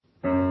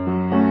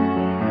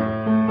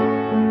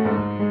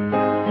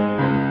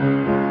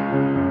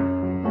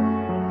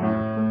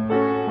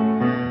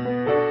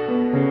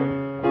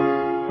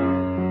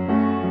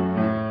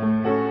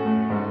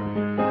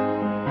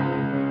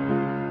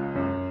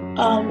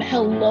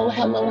Hello,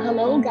 hello,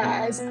 hello,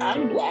 guys.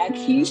 I'm Black.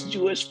 He's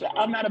Jewish, but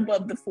I'm not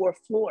above the fourth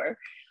floor.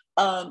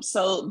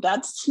 So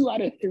that's 2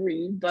 out of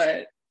 3.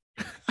 But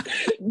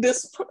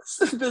this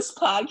this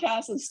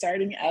podcast is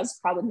starting as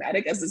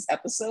problematic as this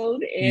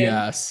episode, and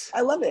Yes.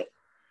 I love it.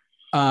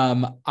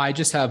 I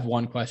just have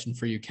one question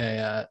for you,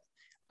 Kaya.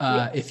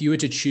 Yeah. If you were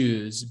to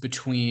choose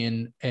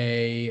between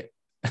a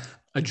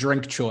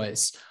drink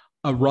choice,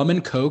 a rum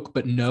and coke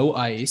but no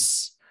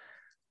ice,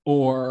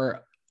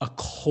 or a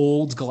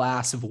cold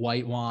glass of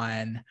white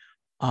wine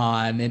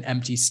on an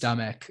empty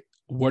stomach,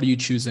 what are you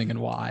choosing and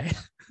why?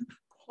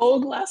 Whole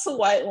glass of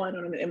white wine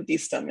on an empty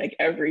stomach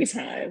every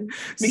time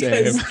Same.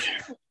 because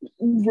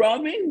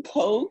rum and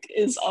coke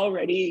is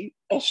already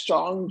a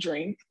strong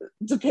drink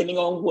depending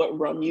on what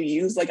rum you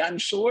use. Like, I'm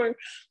sure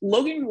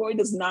Logan Roy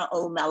does not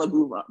own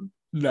Malibu rum.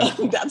 No.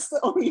 That's the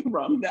only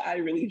rum that I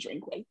really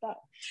drink like that.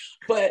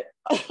 But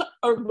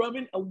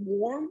a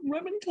warm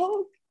rum and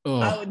coke,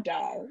 I would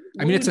die.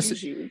 I mean,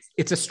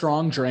 it's a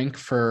strong drink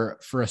for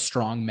a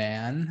strong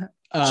man.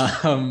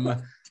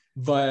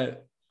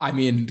 But I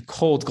mean,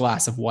 cold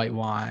glass of white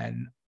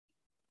wine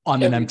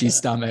on an empty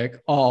stomach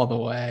all the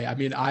way. I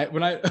mean,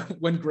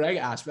 when Greg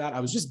asked for that,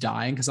 I was just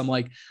dying because I'm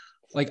like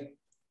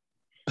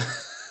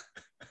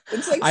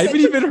it's like I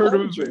haven't even heard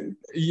of drink.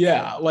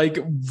 Yeah, like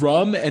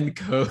rum and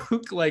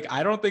coke. Like,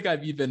 I don't think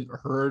I've even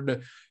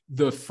heard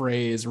the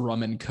phrase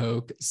rum and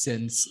coke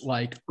since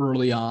like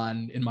early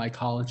on in my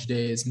college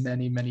days,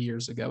 many, many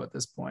years ago at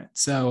this point.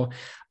 So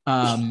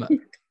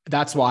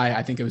that's why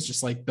I think it was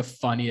just like the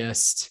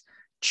funniest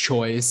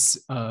choice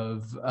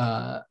of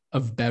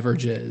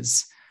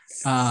beverages.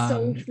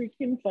 So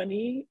freaking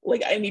funny.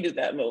 Like, I needed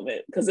that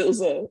moment because it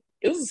was a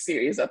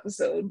serious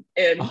episode,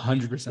 and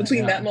 100%,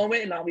 between that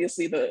moment and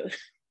obviously the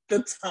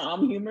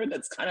Tom humor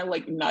that's kind of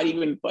like not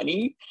even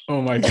funny.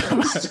 Oh my god,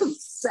 it's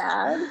just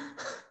sad.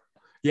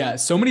 Yeah,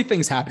 so many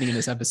things happening in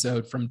this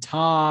episode, from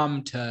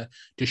Tom to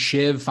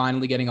Shiv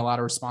finally getting a lot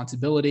of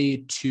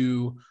responsibility,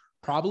 to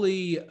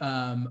probably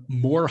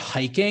more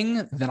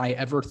hiking than I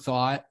ever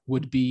thought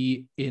would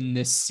be in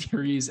this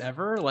series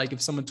ever. Like,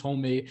 if someone told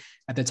me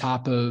at the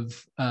top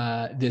of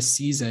this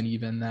season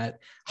even that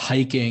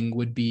hiking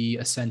would be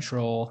a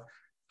central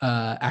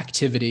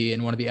activity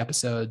in one of the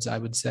episodes, I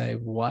would say,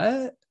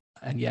 what?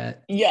 And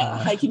yet...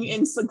 hiking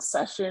in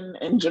Succession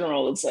in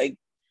general, it's like,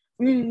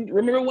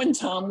 remember when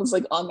Tom was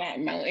like on that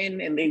mountain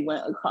and they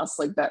went across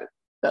like that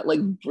like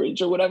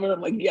bridge or whatever?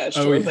 I'm like, yeah,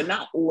 sure, but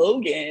not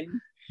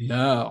Logan.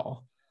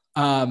 No.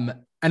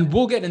 And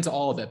we'll get into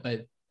all of it,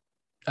 but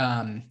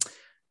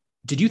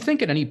did you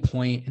think at any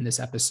point in this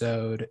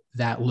episode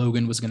that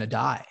Logan was going to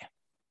die?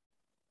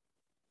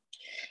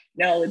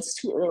 No, it's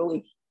too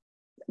early.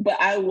 But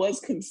I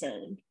was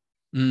concerned.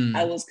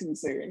 I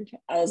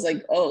was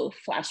like, oh,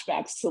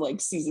 flashbacks to like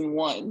season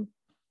 1.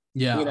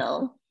 Yeah. You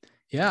know?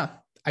 Yeah.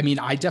 I mean,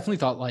 I definitely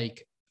thought,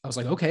 like, I was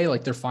like, okay,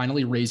 like they're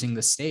finally raising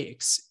the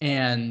stakes.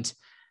 And,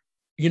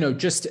 you know,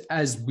 just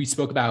as we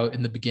spoke about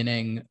in the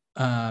beginning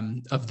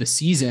of the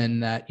season,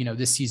 that, you know,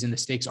 this season, the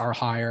stakes are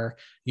higher.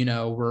 You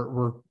know,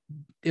 we're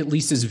at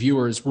least as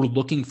viewers, we're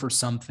looking for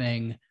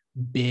something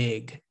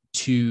big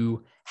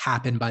to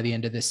happen by the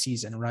end of this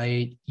season,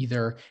 right?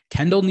 Either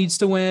Kendall needs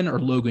to win or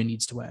Logan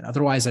needs to win.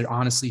 Otherwise, I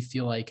honestly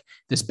feel like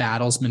this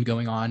battle's been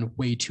going on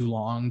way too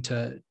long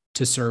to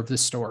serve the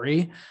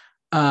story.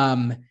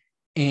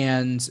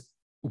 And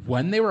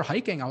when they were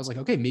hiking, I was like,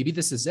 okay, maybe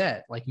this is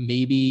it. Like,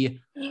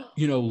 maybe,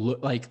 you know,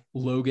 like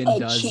Logan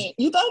does.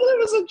 You thought there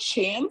was a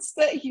chance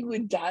that he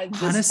would die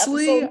this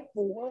honestly, episode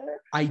 4?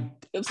 I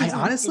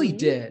honestly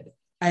did.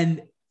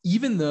 And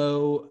even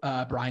though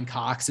Brian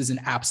Cox is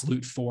an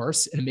absolute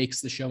force and makes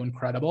the show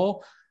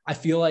incredible, I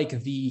feel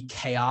like the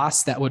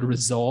chaos that would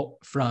result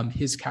from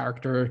his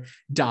character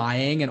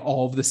dying and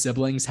all of the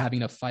siblings having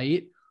to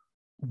fight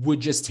would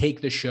just take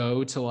the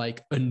show to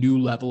like a new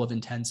level of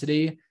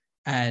intensity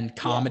and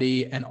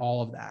comedy and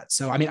all of that.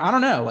 So, I mean, I don't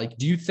know. Like,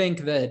 do you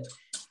think that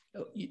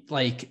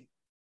like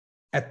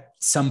at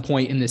some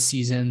point in this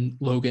season,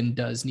 Logan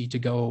does need to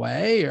go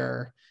away?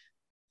 Or...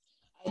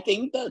 I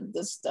think that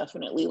this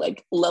definitely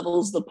like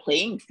levels the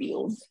playing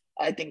field.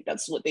 I think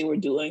that's what they were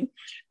doing,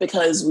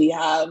 because we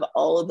have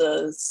all of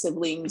the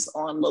siblings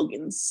on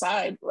Logan's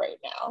side right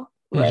now,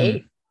 right?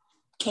 Mm-hmm.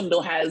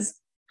 Kendall has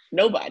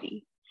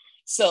nobody.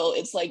 So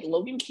it's like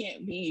Logan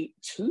can't be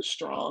too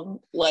strong.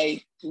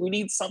 Like, we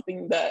need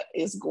something that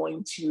is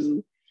going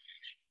to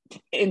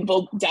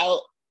invoke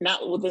doubt,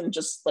 not within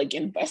just like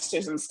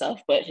investors and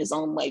stuff, but his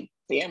own like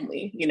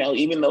family. You know,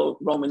 even though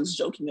Roman's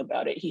joking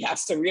about it, he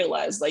has to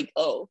realize like,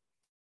 oh,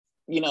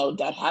 you know,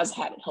 Dad has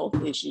had health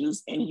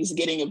issues and he's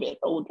getting a bit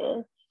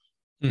older.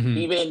 Mm-hmm.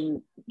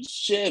 Even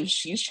Shiv,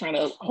 she's trying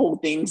to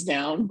hold things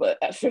down. But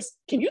at first,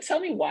 can you tell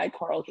me why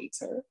Carl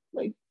hates her?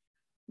 Like,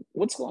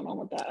 what's going on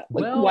with that?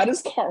 Like, well, why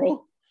does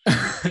Carl?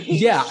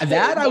 Yeah,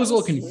 that I was a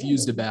little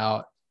confused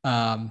about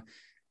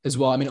as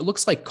well. I mean, it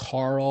looks like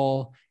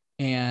Carl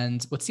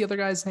and what's the other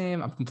guy's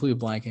name? I'm completely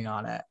blanking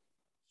on it.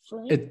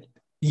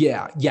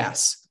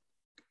 Yes.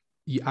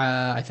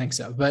 I think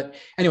so. But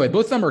anyway,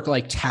 both of them are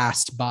like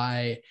tasked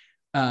by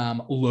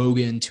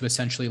Logan to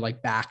essentially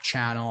like back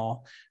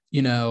channel,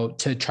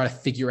 to try to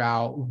figure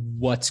out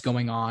what's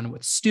going on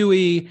with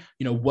Stewie,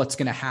 what's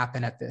going to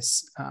happen at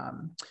this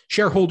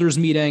shareholders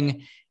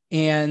meeting.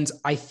 And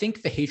I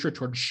think the hatred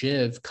towards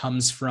Shiv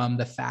comes from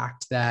the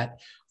fact that,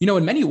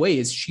 in many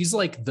ways, she's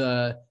like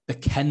the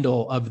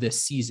Kendall of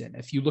this season.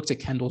 If you looked at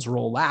Kendall's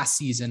role last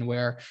season,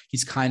 where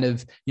he's kind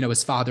of,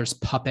 his father's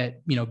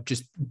puppet,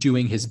 just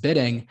doing his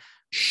bidding,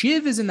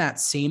 Shiv is in that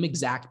same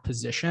exact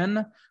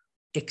position,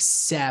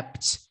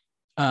 except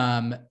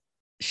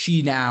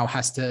she now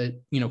has to,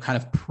 kind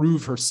of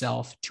prove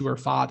herself to her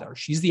father.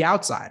 She's the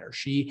outsider.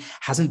 She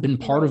hasn't been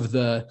part of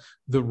the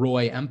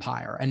Roy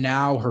empire. And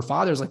now her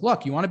father's like,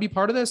 look, you want to be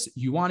part of this?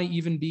 You want to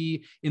even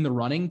be in the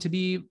running to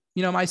be,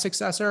 my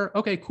successor?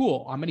 Okay,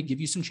 cool. I'm going to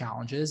give you some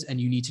challenges and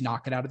you need to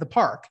knock it out of the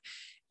park.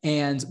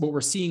 And what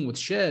we're seeing with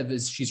Shiv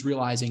is she's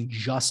realizing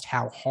just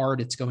how hard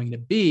it's going to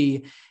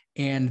be.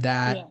 And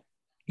that,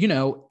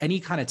 any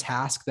kind of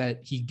task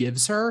that he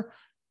gives her,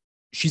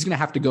 she's going to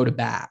have to go to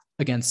bat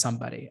against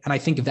somebody. And I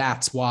think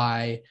that's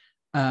why,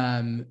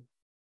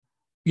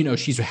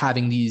 she's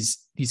having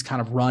these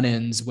kind of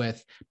run-ins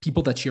with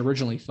people that she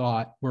originally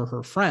thought were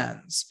her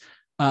friends,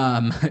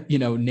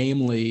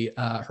 namely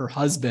her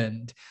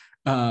husband,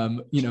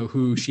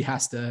 who she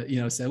has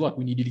to, say, look,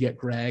 we need you to get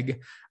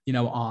Greg,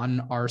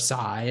 on our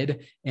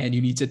side. And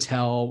you need to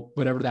tell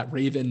whatever that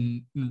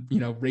Ravensford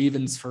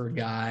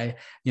guy,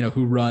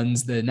 who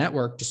runs the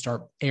network, to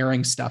start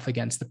airing stuff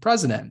against the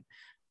president.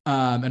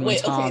 And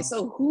wait, okay,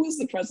 so who is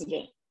the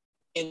president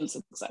in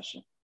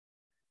Succession?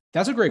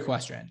 That's a great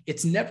question.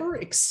 It's never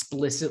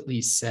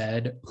explicitly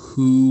said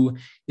who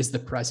is the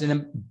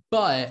president,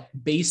 but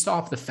based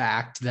off the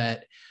fact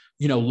that,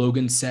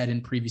 Logan said in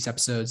previous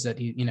episodes that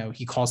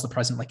he calls the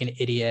president like an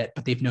idiot,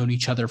 but they've known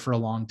each other for a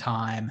long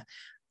time.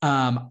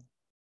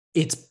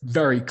 It's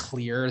very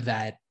clear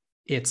that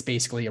it's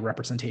basically a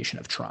representation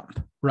of Trump,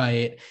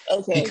 right?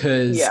 Okay.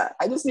 Because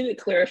I just needed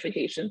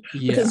clarification.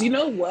 Because you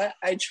know what?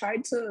 I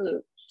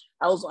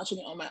was watching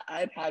it on my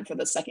iPad for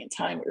the second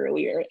time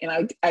earlier,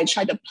 and I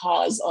tried to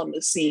pause on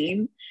the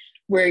scene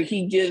where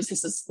Logan gives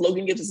his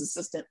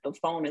assistant the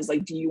phone, is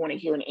like, do you want to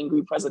hear an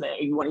angry president?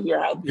 Or you want to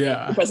hear how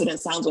the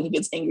president sounds when he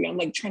gets angry? I'm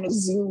like trying to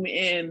zoom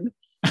in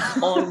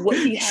on what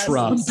he has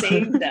to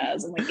say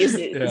as. I'm like, is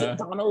it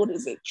Donald?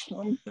 Is it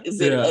Trump? Is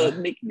it a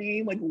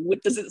nickname? Like,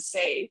 what does it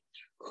say?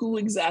 Who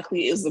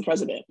exactly is the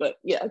president? But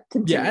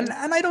continue. And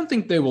I don't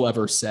think they will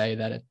ever say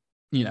that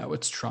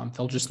it's Trump.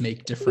 They'll just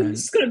make different.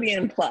 It's going to be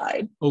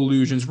implied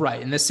allusions,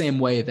 right? In the same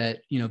way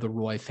that the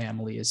Roy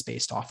family is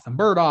based off the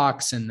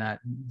Murdochs, and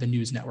that the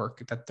news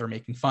network that they're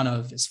making fun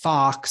of is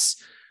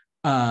Fox,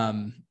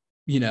 and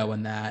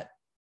that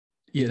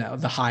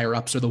the higher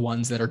ups are the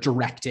ones that are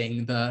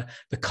directing the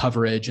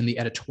coverage and the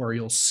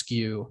editorial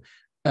skew.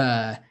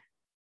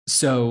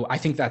 So I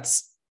think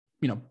that's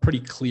pretty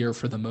clear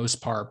for the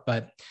most part.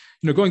 But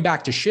going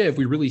back to Shiv,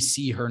 we really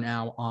see her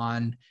now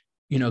on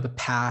the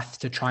path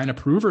to trying to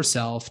prove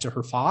herself to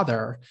her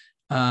father,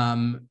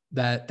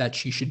 that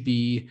she should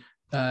be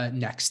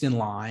next in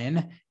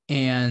line.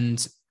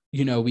 And,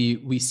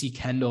 we see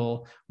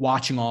Kendall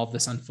watching all of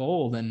this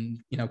unfold, and,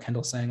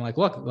 Kendall saying like,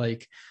 look,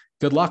 like,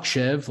 good luck,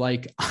 Shiv.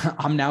 Like,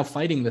 I'm now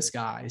fighting this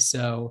guy.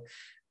 So,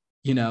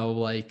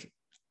 like,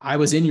 I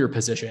was in your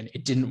position.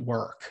 It didn't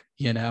work,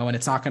 and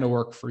it's not going to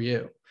work for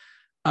you.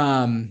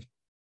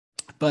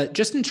 But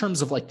just in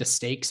terms of like the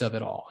stakes of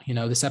it all,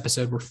 this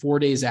episode, we're 4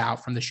 days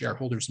out from the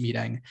shareholders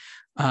meeting.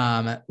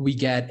 We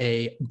get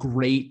a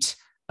great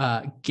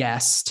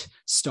guest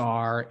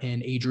star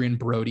in Adrian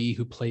Brody,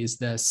 who plays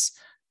this,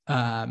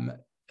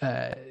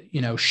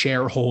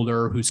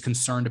 shareholder who's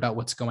concerned about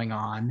what's going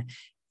on.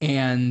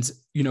 And,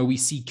 we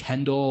see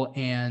Kendall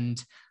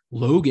and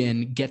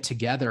Logan get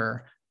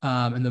together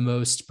in the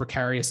most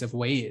precarious of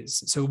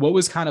ways. So what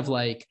was kind of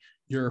like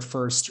your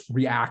first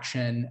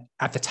reaction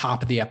at the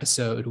top of the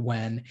episode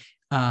when,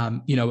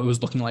 it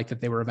was looking like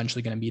that they were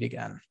eventually going to meet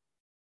again?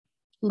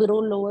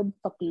 Little Lord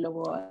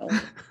Fauntleroy.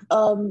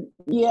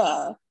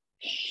 I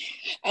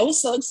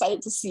was so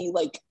excited to see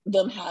like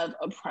them have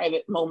a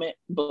private moment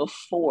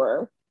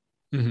before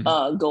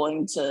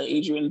going to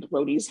Adrian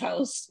Brody's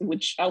house,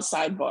 which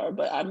outside bar,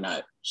 but I'm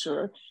not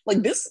sure.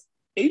 Like, this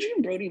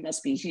Adrian Brody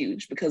must be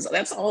huge, because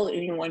that's all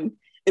anyone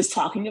is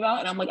talking about.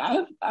 And I'm like,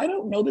 I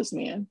don't know this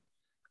man.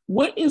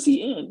 What is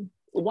he in?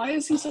 Why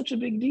is he such a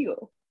big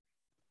deal?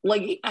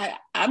 Like,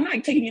 I'm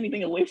not taking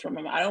anything away from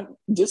him. I don't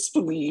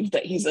disbelieve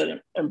that he's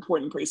an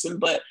important person,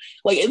 but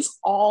like, it's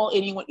all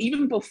anyone,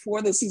 even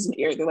before the season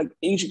aired, they're like,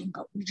 Adrian,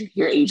 did you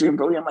hear Adrian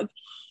Brody? I'm like,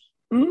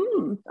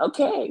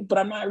 okay, but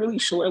I'm not really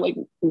sure like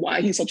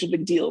why he's such a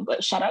big deal,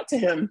 but shout out to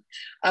him.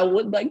 I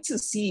would like to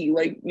see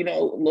like,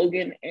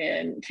 Logan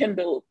and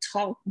Kendall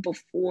talk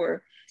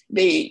before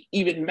they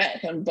even met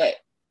him, but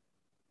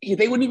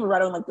they wouldn't even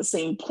ride on like the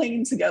same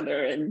plane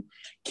together, and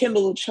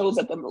Kendall chose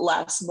at the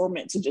last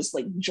moment to just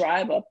like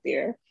drive up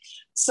there.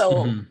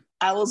 So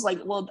I was like,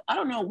 well, I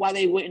don't know why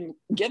they wouldn't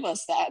give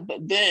us that.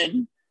 But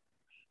then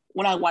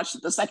when I watched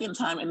it the second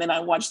time, and then I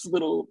watched the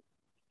little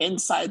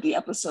inside the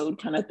episode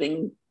kind of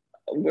thing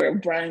where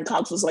Brian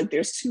Cox was like,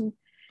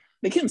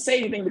 they couldn't say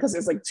anything because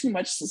there's like too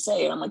much to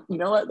say. And I'm like, you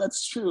know what?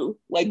 That's true.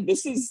 Like,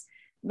 this is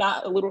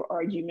not a little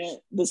argument.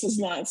 This is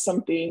not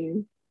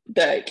something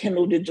that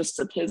Kendall did just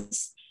to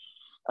piss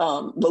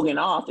Logan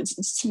off.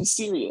 It's too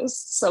serious.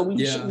 So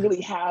we shouldn't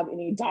really have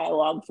any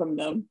dialogue from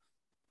them.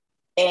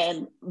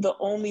 And the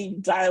only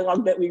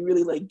dialogue that we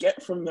really like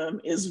get from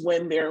them is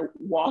when they're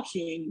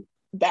walking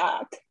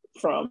back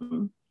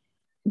from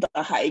the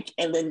hike,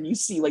 and then you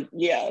see like,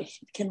 yeah,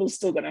 Kendall's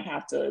still gonna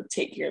have to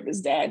take care of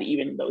his dad,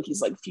 even though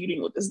he's like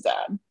feuding with his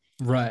dad.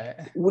 Right.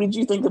 What did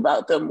you think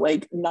about them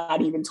like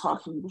not even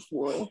talking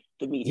before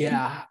the meeting?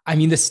 Yeah, I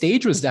mean, the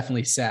stage was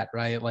definitely set,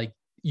 right? Like,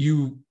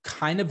 you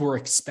kind of were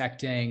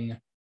expecting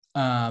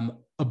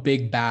a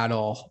big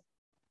battle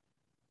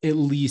at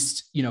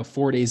least,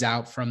 4 days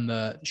out from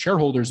the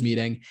shareholders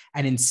meeting.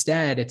 And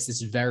instead it's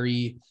this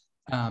very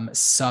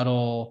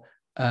subtle,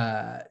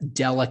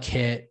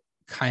 delicate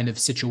kind of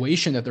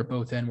situation that they're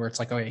both in, where it's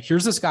like, okay,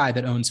 here's this guy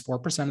that owns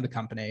 4% of the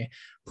company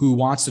who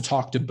wants to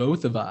talk to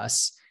both of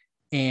us.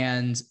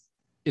 And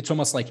it's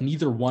almost like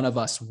neither one of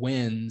us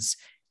wins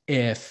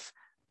if,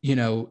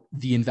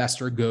 the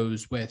investor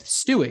goes with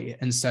Stewie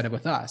instead of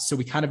with us. So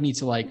we kind of need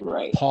to like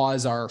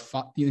pause our,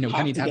 we kind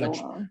of need to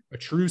have a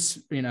truce,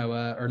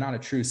 or not a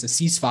truce, a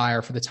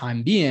ceasefire for the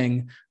time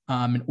being,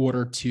 in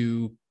order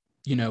to,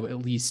 at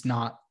least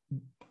not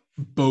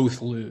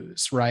both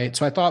lose. Right.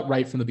 So I thought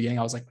right from the beginning,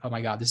 I was like, oh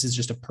my God, this is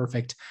just a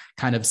perfect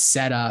kind of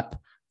setup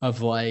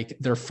of like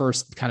their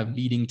first kind of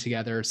meeting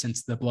together,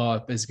 since the blow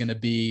up is going to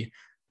be,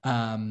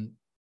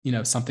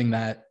 something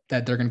that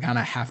they're going to kind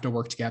of have to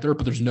work together,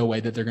 but there's no way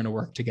that they're going to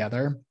work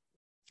together.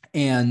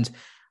 And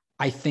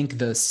I think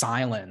the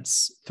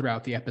silence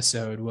throughout the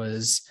episode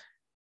was,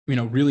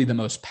 really the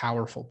most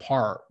powerful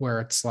part,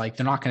 where it's like,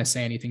 they're not going to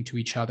say anything to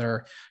each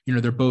other.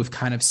 They're both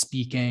kind of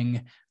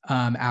speaking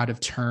out of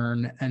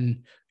turn.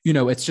 And,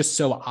 it's just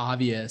so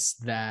obvious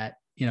that,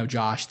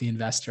 Josh, the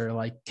investor,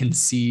 like can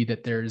see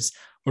that there's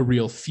a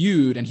real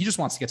feud and he just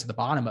wants to get to the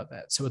bottom of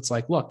it. So it's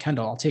like, look,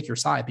 Kendall, I'll take your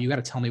side, but you got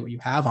to tell me what you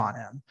have on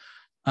him.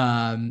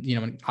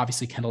 And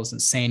obviously Kendall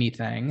doesn't say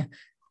anything.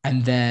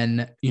 And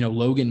then,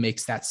 Logan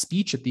makes that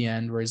speech at the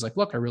end where he's like,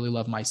 look, I really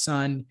love my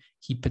son.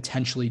 He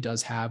potentially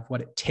does have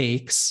what it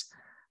takes,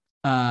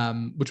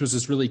 which was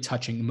this really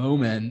touching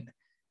moment.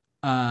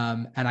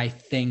 And I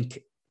think,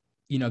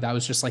 that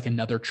was just like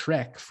another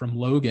trick from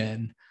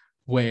Logan,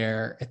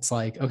 where it's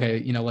like,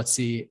 okay, let's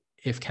see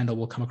if Kendall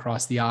will come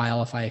across the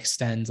aisle if I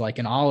extend like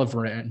an olive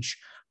branch.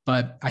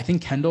 But I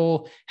think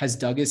Kendall has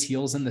dug his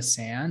heels in the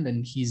sand,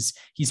 and he's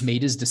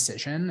made his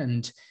decision,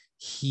 and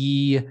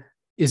he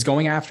is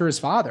going after his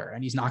father,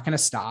 and he's not going to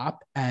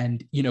stop.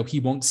 And, he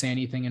won't say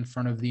anything in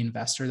front of the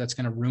investor that's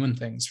going to ruin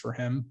things for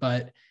him.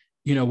 But,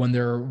 when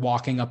they're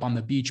walking up on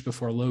the beach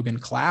before Logan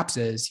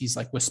collapses, he's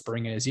like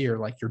whispering in his ear,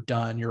 like, you're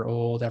done, you're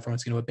old,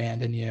 everyone's going to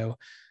abandon you.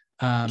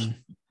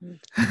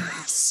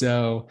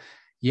 So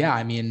yeah,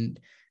 I mean,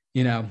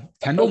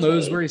 Kendall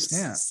knows where he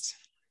stands.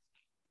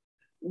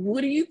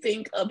 What do you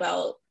think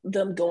about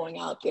them going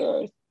out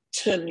there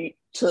to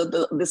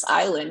this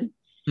island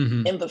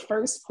in the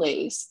first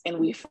place, and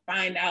we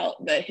find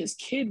out that his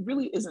kid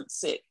really isn't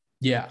sick?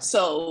 Yeah.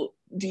 So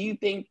do you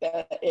think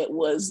that it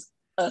was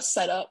a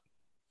setup,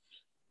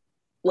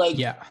 like,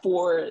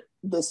 for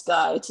this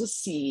guy to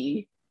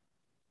see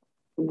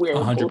where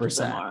 100%. Both of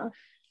them are?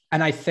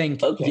 And I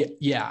think,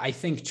 I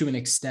think to an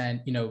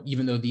extent,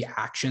 even though the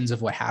actions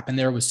of what happened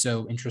there was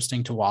so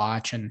interesting to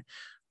watch, and,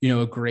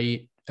 a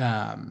great,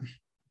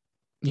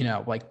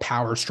 like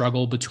power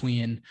struggle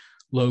between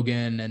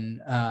Logan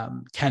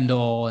and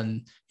Kendall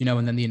and,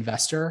 and then the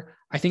investor.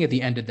 I think at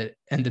the end of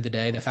the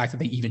day, the fact that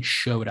they even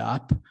showed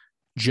up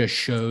just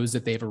shows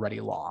that they've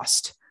already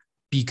lost,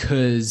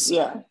 because,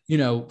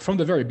 from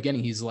the very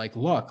beginning, he's like,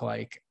 look,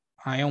 like,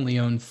 I only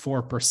own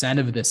 4%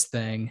 of this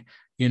thing.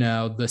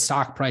 The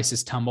stock price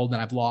has tumbled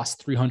and I've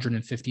lost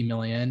 350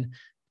 million.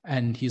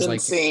 And he's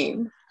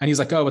insane. And he's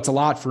like, oh, it's a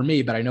lot for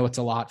me, but I know it's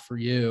a lot for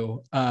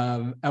you.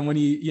 And when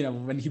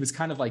he was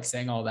kind of like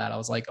saying all that, I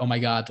was like, oh my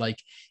God, like,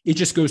 it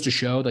just goes to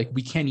show, like,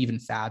 we can't even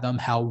fathom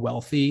how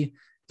wealthy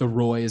the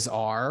Roys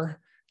are.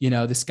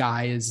 This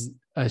guy is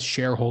a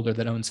shareholder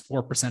that owns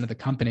 4% of the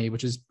company,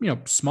 which is,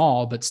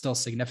 small, but still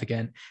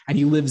significant. And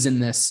he lives in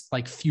this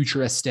like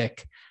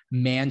futuristic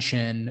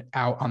mansion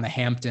out on the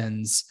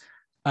Hamptons.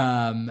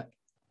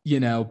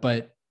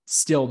 But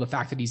still the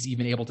fact that he's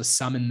even able to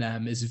summon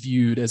them is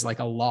viewed as like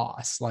a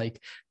loss.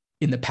 Like,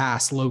 in the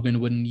past, Logan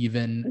wouldn't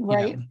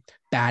even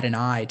bat an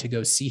eye to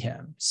go see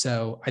him.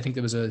 So I think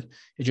it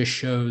just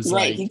shows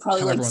like, he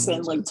probably like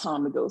send like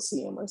Tom to go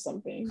see him or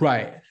something.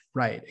 Right.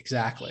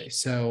 Exactly.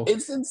 So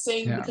it's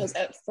insane because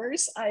at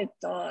first I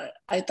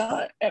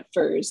thought at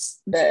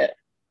first that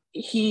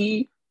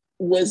he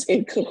was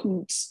in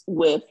cahoots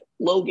with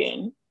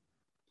Logan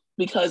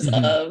because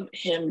of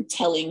him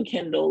telling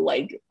Kendall,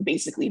 like,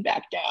 basically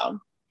back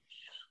down.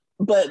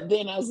 But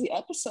then as the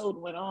episode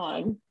went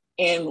on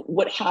and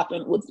what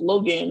happened with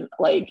Logan,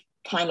 like,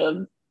 kind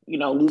of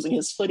losing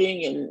his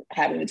footing and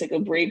having to take a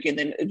break and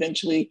then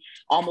eventually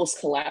almost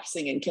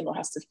collapsing and Kendall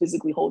has to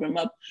physically hold him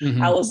up.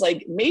 Mm-hmm. I was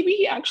like, maybe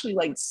he actually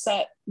like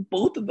set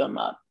both of them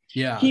up.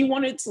 Yeah. He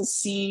wanted to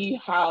see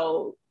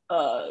how,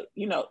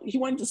 he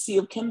wanted to see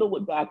if Kendall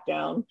would back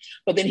down,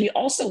 but then he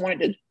also wanted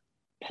to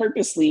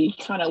purposely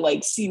kind of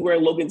like see where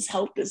Logan's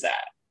health is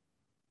at.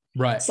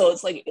 Right. So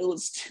it's like, it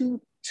was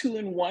two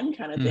in one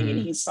kind of thing. Mm-hmm.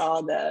 And he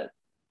saw that,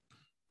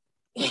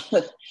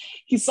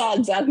 he saw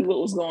exactly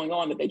what was going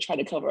on that they tried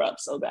to cover up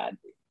so badly.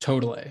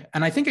 Totally.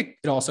 And I think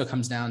it also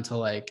comes down to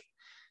like,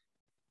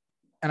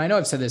 and I know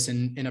I've said this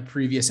in a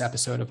previous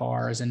episode of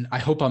ours, and I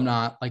hope I'm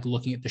not like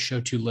looking at the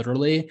show too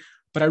literally,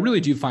 but I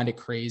really do find it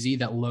crazy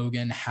that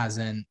Logan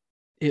hasn't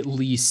at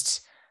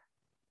least,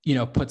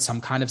 put some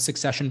kind of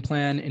succession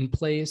plan in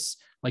place,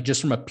 like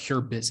just from a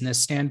pure business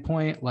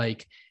standpoint.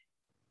 Like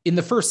in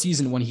the first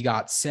season when he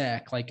got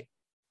sick, like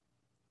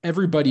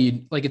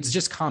everybody, like it's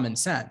just common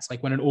sense.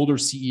 Like when an older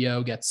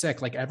CEO gets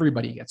sick, like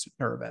everybody gets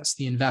nervous,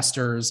 the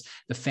investors,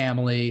 the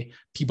family,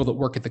 people that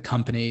work at the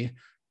company,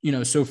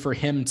 so for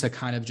him to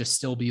kind of just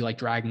still be like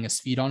dragging his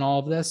feet on all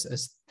of this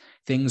as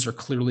things are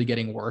clearly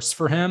getting worse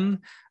for him.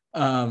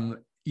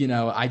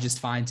 I just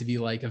find to be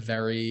like a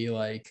very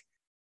like,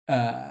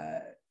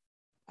 I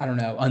don't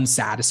know,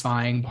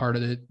 unsatisfying part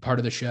of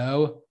the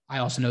show. I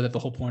also know that the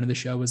whole point of the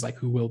show is like,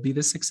 who will be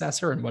the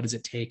successor and what does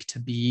it take to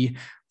be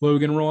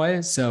Logan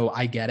Roy? So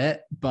I get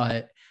it,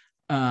 but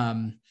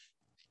yeah.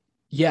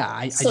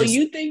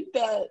 You think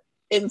that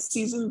in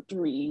season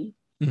 3,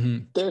 mm-hmm.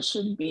 there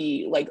should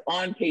be like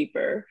on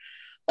paper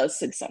a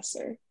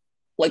successor,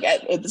 like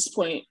at this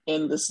point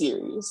in the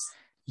series?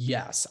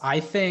 Yes, I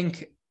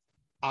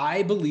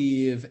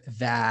believe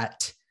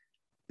that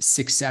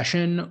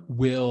Succession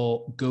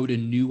will go to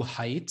new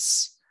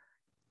heights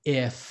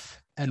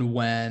if and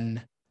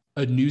when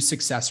a new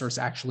successor is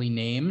actually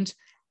named,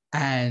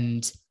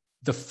 and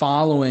the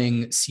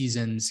following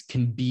seasons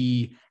can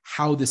be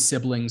how the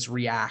siblings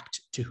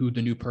react to who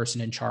the new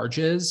person in charge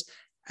is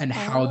and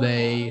how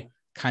they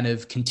kind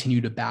of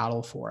continue to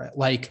battle for it.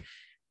 Like,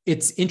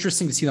 it's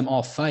interesting to see them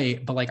all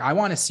fight, but like, I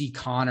want to see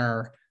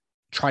Connor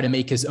try to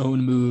make his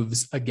own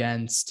moves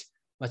against,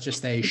 let's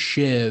just say,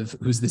 Shiv,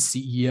 who's the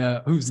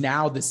CEO, who's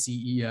now the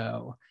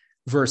CEO,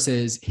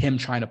 versus him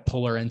trying to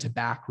pull her into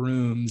back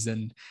rooms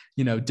and,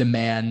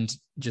 demand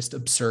just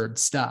absurd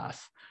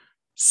stuff.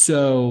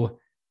 So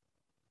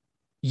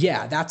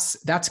yeah,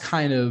 that's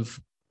kind of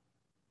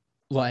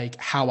like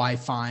how I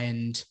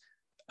find,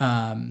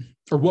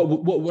 or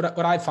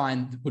what I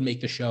find would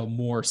make the show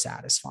more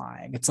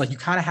satisfying. It's like, you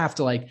kind of have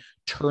to like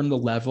turn the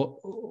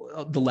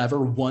lever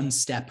one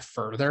step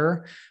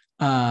further.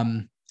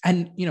 And,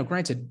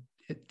 granted,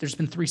 there's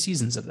been 3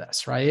 seasons of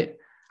this, right?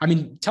 I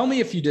mean, tell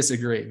me if you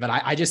disagree, but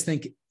I just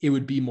think it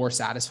would be more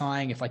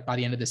satisfying if like by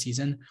the end of the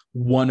season,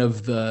 one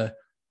of the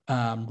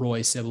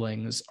Roy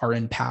siblings are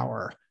in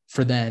power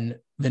for then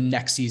the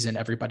next season,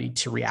 everybody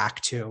to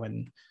react to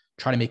and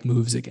try to make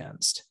moves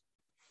against.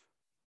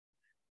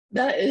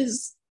 That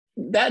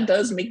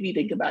does make me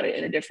think about it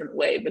in a different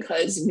way,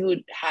 because you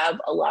would have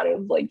a lot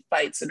of like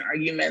fights and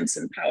arguments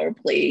and power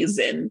plays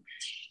and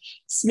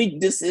sneak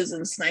disses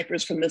and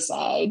snipers from the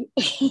side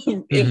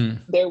if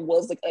there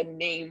was like a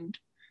named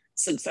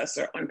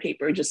successor on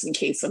paper, just in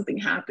case something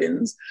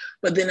happens.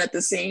 But then at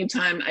the same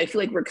time, I feel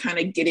like we're kind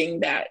of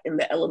getting that in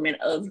the element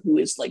of who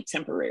is like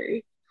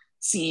temporary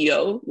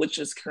CEO, which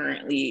is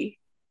currently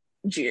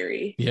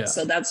Jerry. Yeah.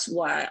 So that's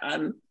why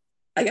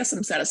I guess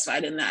I'm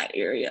satisfied in that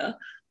area.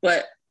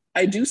 But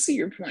I do see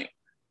your point.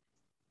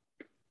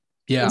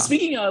 Yeah. And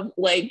speaking of,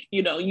 like,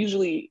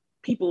 usually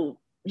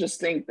people just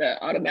think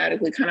that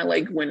automatically, kind of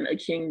like when a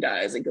king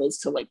dies, it goes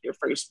to like their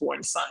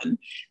firstborn son.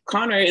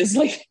 Connor is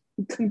like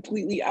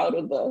completely out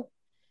of the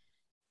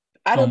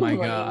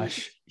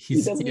gosh.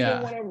 He doesn't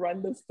even want to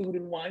run the food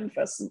and wine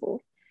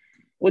festival,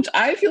 which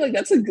I feel like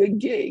that's a good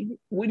gig.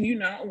 Would you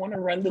not want to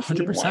run the food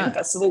 100%. and wine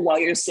festival while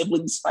your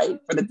siblings fight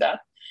for the death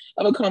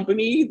of a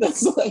company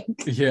that's like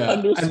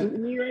under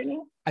scrutiny right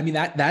now? I mean,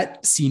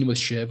 that scene with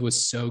Shiv was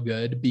so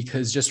good,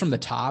 because just from the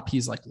top,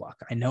 he's like, look,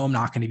 I know I'm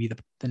not going to be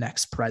the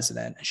next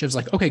president. And Shiv's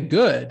like, okay,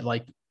 good.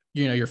 Like,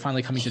 you're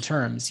finally coming to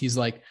terms. He's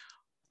like,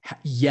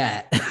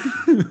 yet.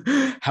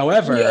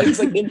 However, it's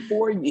like in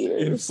 4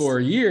 years. In 4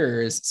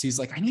 years. So he's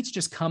like, I need to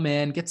just come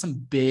in, get some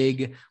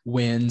big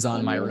wins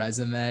on my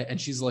resume. And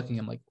she's looking at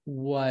him like,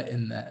 what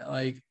in that?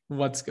 Like,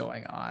 what's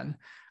going on?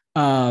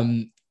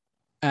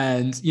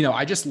 And,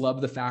 I just love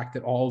the fact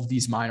that all of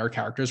these minor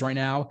characters right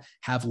now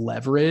have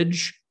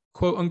leverage,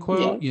 quote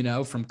unquote,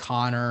 from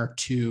Connor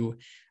to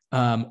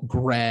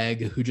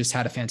Greg, who just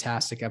had a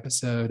fantastic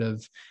episode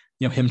of,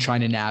 him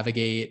trying to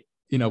navigate,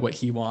 what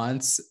he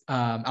wants.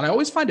 And I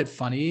always find it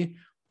funny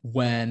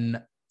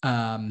when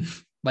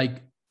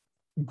like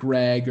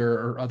Greg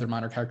or other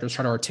minor characters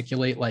try to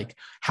articulate like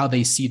how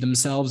they see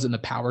themselves in the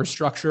power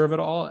structure of it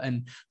all.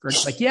 And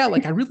Greg's like, yeah,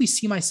 like I really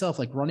see myself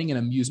like running an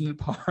amusement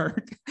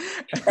park.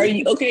 Are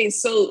you okay?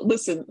 So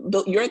listen,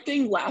 your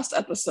thing last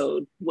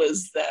episode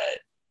was that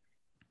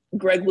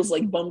Greg was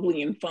like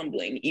bumbling and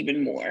fumbling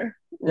even more,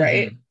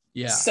 right?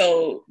 Yeah.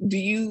 So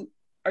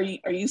are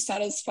you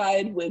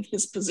satisfied with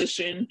his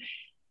position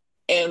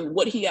and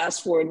what he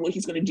asked for and what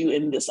he's going to do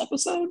in this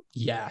episode?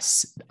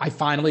 Yes. I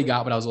finally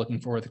got what I was looking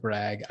for with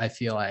Greg. I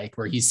feel like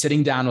where he's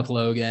sitting down with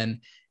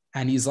Logan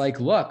and he's like,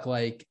 look,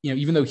 like, you know,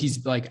 even though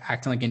he's like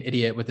acting like an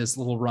idiot with this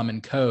little rum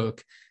and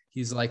coke,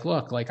 he's like,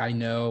 look, like, I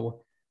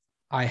know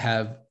I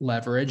have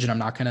leverage and I'm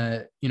not going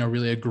to, you know,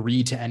 really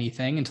agree to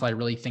anything until I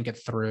really think it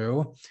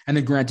through. And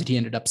then granted, he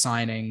ended up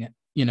signing,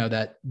 you know,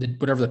 that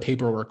whatever the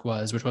paperwork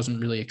was, which wasn't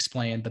really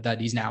explained, but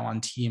that he's now on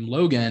Team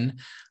Logan.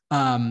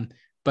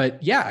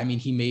 But yeah, I mean,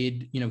 he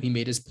made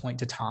his point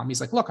to Tom.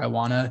 He's like, look, I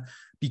want to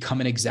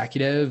become an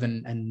executive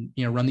and,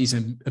 you know, run these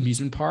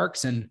amusement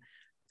parks. And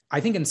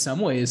I think in some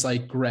ways,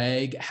 like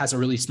Greg has a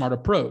really smart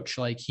approach.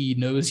 Like he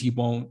knows he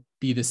won't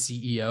be the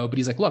CEO, but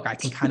he's like, look, I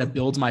can kind of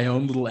build my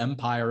own little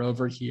empire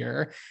over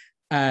here.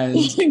 And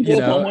you Go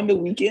know, home on the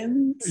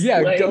weekends. yeah,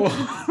 Like, go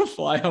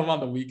fly home on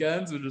the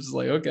weekends, which is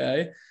like,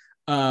 okay.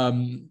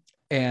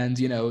 And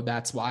you know,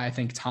 that's why I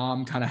think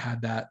Tom kind of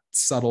had that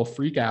subtle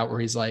freak out where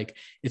he's like,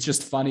 it's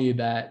just funny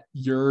that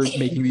you're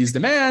making these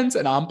demands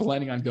and I'm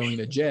planning on going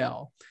to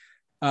jail.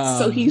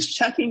 so he's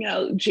checking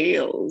out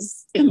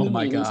jails in Oh the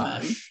my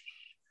meantime. gosh.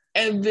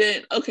 And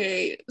then,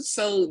 okay,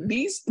 so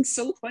it's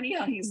so funny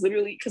how he's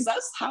literally, because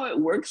that's how it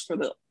works for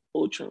the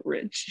ultra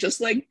rich. Just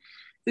like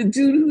the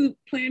dude who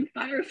planned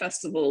Fire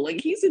Festival,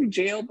 like he's in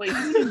jail, but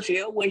he's in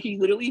jail where he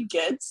literally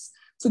gets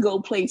to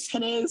go play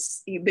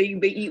tennis. They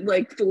eat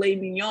like filet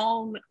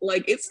mignon.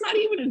 Like it's not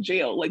even a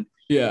jail. Like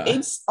Yeah.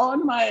 it's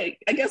on my,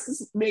 I guess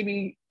it's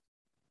maybe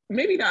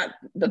not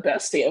the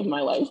best day of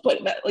my life,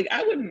 but that, like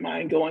I wouldn't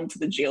mind going to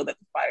the jail that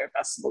the Fire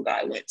Festival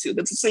guy went to.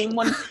 That's the same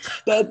one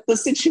that the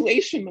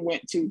situation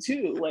went to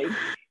too. Like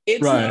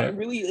it's Right. not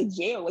really a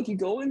jail. Like you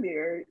go in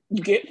there,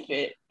 you get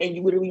fit, and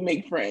you literally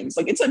make friends.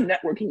 Like it's a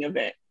networking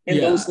event in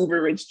those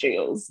uber rich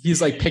jails.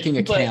 He's like picking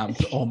a camp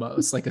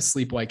almost like a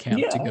sleepaway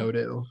camp to go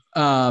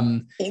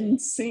to.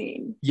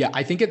 Insane. Yeah,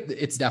 I think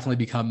it's definitely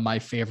become my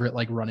favorite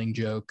like running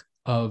joke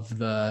of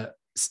the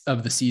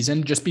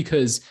season, just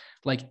because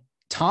like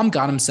Tom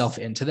got himself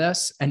into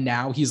this and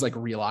now he's like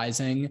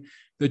realizing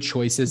the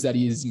choices that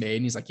he's made.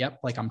 And he's like, yep,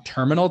 like I'm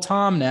terminal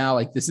Tom now.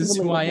 Like this is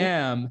who I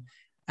am.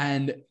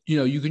 And, you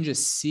know, you can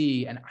just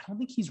see, and I don't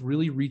think he's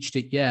really reached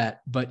it yet,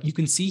 but you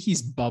can see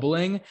he's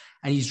bubbling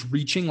and he's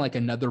reaching like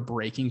another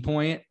breaking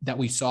point that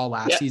we saw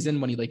last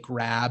season when he like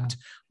grabbed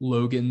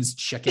Logan's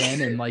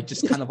chicken and like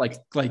just kind of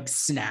like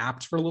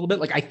snapped for a little bit.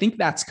 Like, I think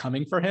that's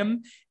coming for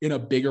him in a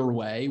bigger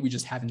way. We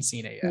just haven't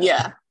seen it yet.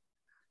 Yeah.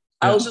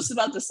 I was just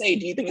about to say,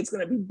 do you think it's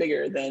going to be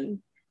bigger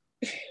than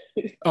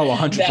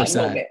 100%. that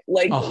moment?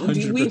 Like, 100%.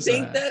 Do we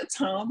think that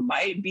Tom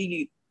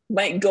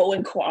might go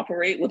and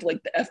cooperate with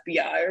like the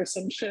FBI or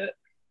some shit?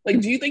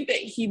 Like, do you think that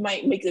he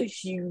might make a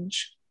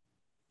huge,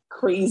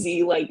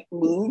 crazy like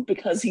move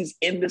because he's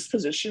in this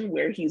position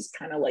where he's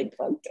kind of like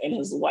fucked and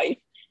his wife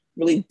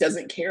really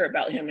doesn't care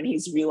about him and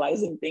he's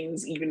realizing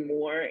things even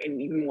more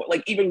and even more?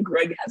 Like, even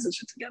Greg has this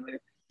shit together.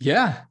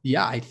 Yeah.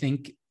 I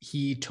think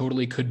he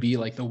totally could be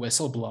like the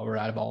whistleblower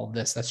out of all of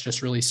this. That's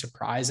just really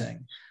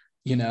surprising.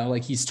 You know,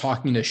 like he's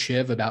talking to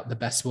Shiv about the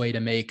best way to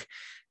make,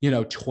 you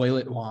know,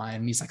 toilet wine.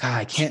 And he's like,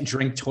 I can't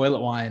drink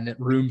toilet wine at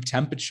room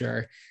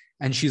temperature.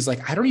 And she's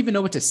like, I don't even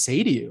know what to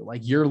say to you.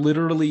 Like, you're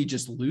literally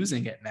just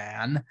losing it,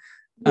 man.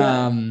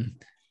 Yeah.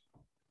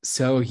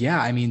 So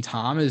yeah, I mean,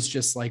 Tom is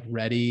just like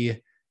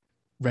ready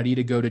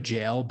to go to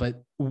jail.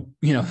 But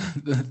you know,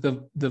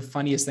 the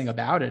funniest thing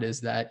about it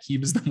is that he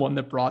was the one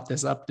that brought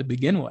this up to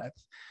begin with.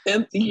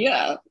 And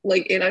I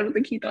don't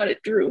think he thought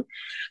it through.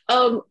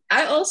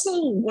 I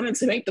also wanted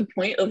to make the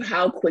point of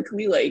how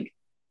quickly like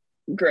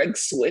Greg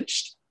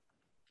switched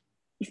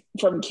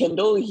from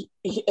Kendall,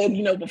 and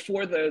you know,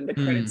 before the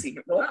credits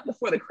even, well, not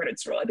before the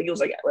credits roll. I think it was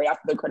like right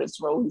after the credits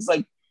roll. He's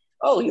like,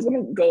 oh, he's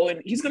gonna go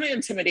and he's gonna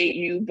intimidate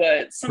you,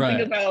 but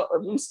something about a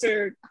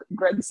rooster.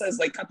 Greg says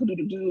like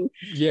cock-a-doodle-doo.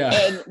 Yeah,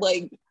 and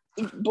like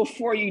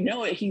before you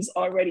know it, he's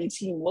already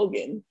Team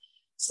Logan.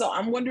 So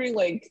I'm wondering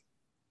like,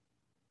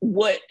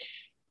 what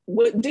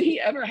did he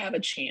ever have a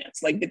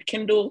chance? Like, did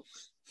Kendall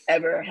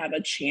ever have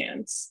a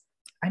chance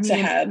to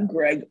have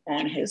Greg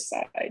on his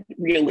side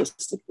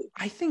realistically?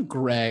 I think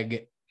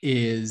Greg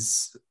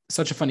is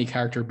such a funny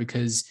character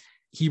because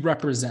he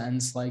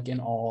represents like in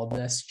all of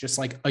this, just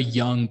like a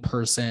young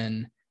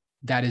person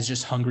that is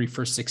just hungry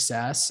for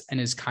success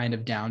and is kind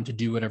of down to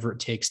do whatever it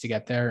takes to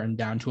get there and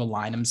down to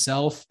align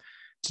himself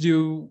to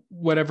do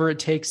whatever it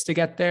takes to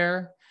get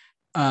there.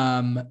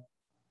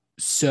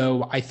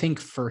 So I think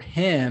for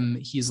him,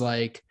 he's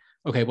like,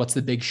 okay, what's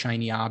the big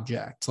shiny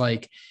object?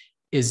 Like,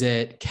 is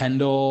it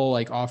Kendall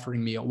like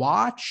offering me a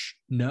watch?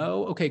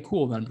 No. Okay,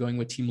 cool. Then I'm going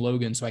with Team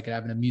Logan so I could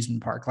have an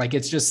amusement park. Like,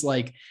 it's just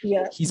like,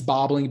 he's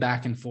bobbling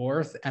back and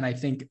forth. And I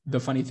think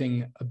the funny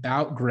thing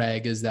about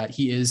Greg is that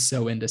he is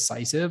so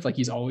indecisive. Like,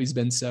 he's always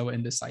been so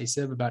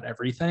indecisive about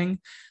everything,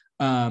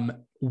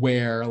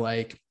 where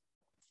like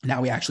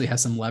now he actually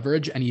has some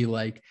leverage and he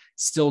like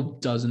still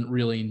doesn't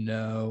really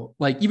know,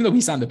 like, even though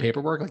he signed the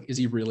paperwork, like, is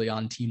he really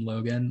on Team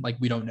Logan? Like,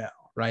 we don't know.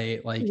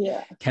 right? Like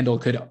Yeah. Kendall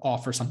could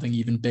offer something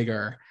even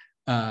bigger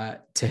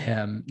to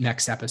him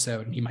next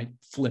episode, and he might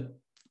flip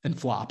and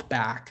flop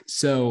back.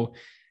 So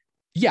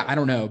yeah, I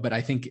don't know, but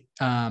I think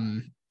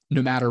no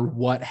matter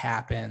what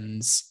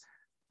happens,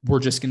 we're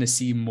just going to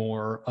see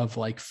more of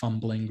like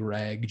fumbling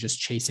Greg just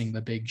chasing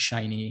the big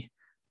shiny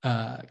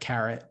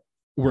carrot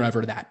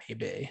wherever that may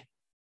be.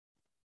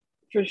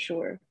 For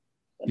sure.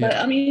 But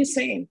Yeah. I mean,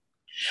 same.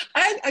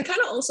 I kind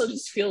of also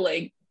just feel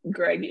like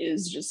Greg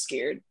is just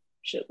scared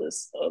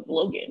shitless of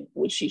Logan,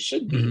 which he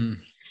should be.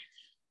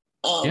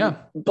 Mm-hmm. Yeah.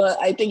 But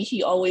I think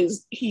he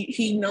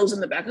knows in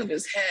the back of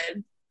his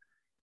head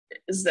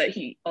is that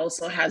he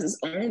also has his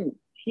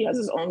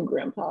own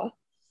grandpa,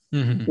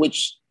 Mm-hmm.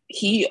 which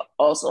he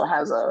also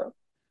has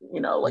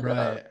like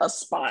Right. a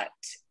spot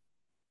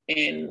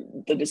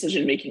in the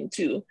decision making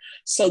too.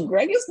 So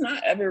Greg is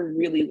not ever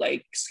really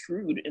like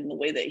screwed in the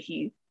way that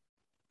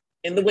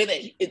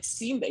it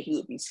seemed that he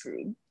would be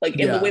screwed, like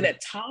in the way Yeah.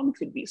 that Tom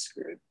could be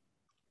screwed.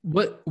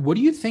 What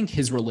do you think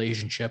his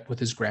relationship with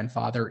his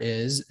grandfather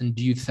is? And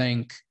do you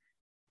think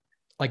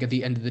like at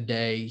the end of the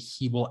day,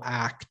 he will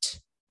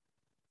act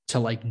to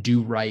like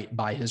do right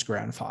by his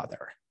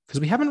grandfather? Because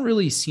we haven't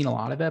really seen a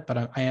lot of it, but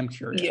I am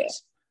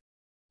curious.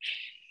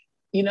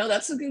 Yeah.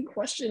 That's a good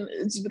question.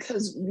 It's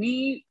because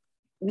we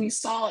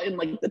saw in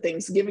like the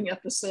Thanksgiving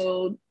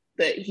episode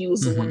that he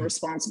was the one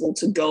responsible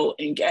to go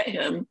and get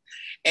him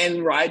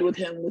and ride with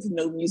him with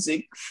no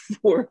music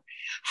for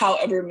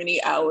however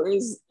many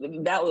hours.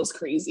 That was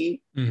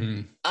crazy.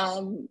 I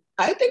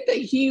think that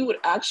he would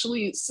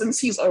actually, since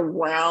he's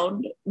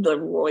around the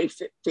Roy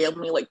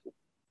family, like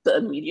the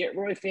immediate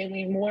Roy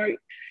family more,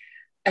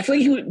 I feel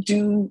like he would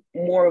do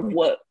more of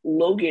what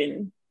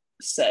Logan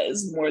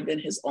says more than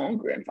his own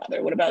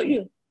grandfather. What about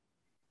you?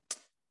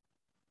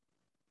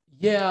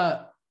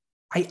 Yeah,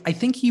 I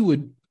think he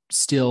would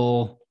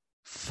still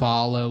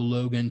follow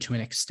Logan to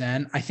an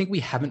extent. I think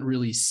we haven't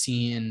really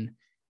seen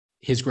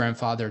his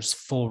grandfather's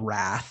full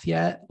wrath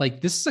yet.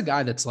 Like this is a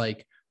guy that's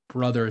like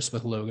brothers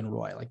with Logan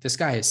Roy. Like this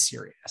guy is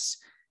serious.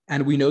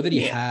 And we know that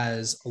he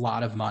has a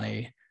lot of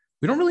money.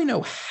 We don't really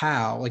know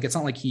how. Like it's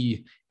not like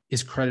he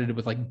is credited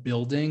with like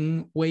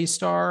building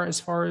Waystar as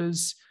far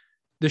as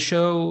the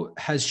show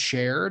has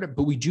shared,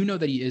 but we do know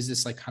that he is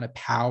this like kind of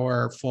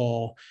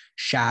powerful,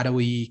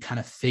 shadowy kind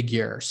of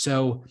figure.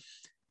 So,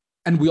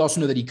 and we also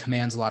know that he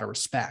commands a lot of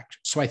respect.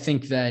 So I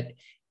think that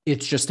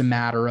it's just a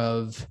matter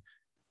of,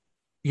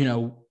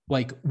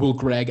 like, will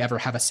Greg ever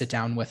have a sit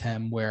down with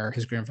him where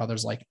his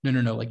grandfather's like, no,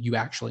 like you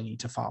actually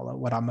need to follow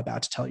what I'm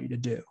about to tell you to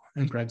do.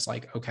 And Greg's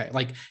like, okay,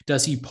 like,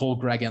 does he pull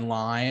Greg in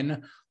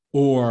line?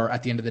 Or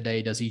at the end of the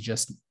day, does he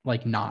just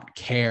like not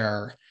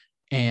care?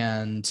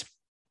 And,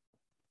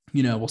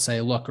 we'll say,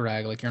 look,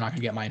 Greg, like, you're not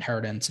gonna get my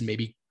inheritance. And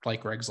maybe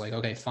like Greg's like,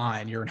 okay,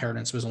 fine. Your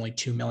inheritance was only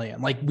 2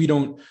 million. Like, we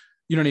don't,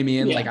 you know what I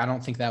mean? Yeah. Like, I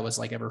don't think that was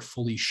like ever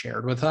fully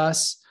shared with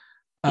us.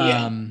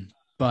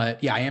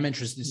 But yeah, I am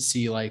interested to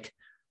see like,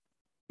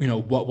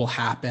 what will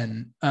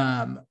happen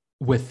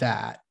with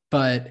that.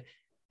 But,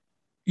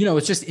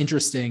 it's just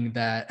interesting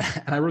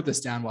that, and I wrote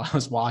this down while I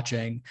was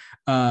watching,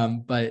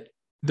 but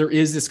there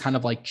is this kind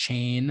of like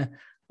chain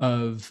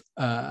of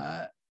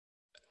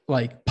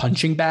like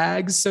punching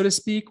bags, so to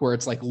speak, where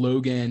it's like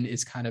Logan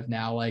is kind of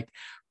now like,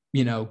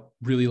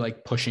 really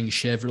like pushing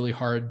Shiv really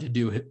hard to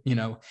do,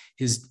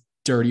 his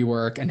dirty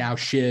work. And now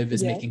Shiv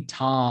is making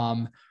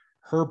Tom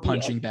her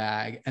punching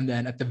bag. And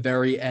then at the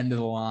very end of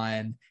the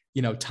line,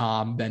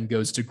 Tom then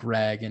goes to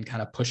Greg and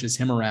kind of pushes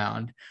him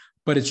around.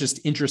 But it's just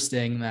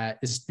interesting that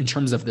is in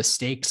terms of the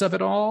stakes of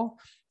it all,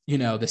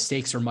 the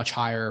stakes are much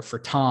higher for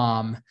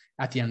Tom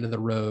at the end of the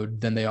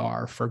road than they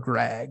are for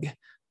Greg,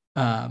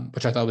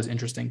 which I thought was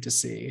interesting to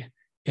see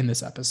in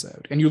this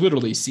episode. And you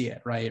literally see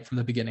it right from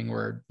the beginning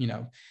where,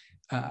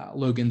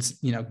 Logan's,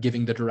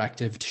 giving the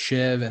directive to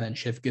Shiv, and then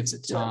Shiv gives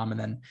it to Tom. And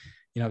then,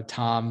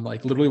 Tom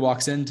like literally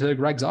walks into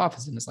Greg's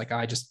office and it's like,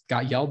 I just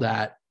got yelled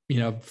at,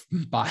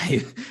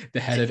 by the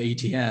head of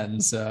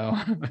ATN. So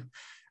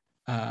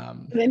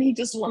then he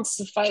just wants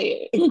to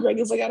fight. And Greg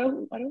is like, I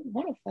don't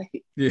want to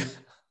fight.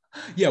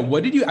 Yeah.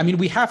 What did I mean,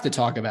 we have to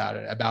talk about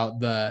it, about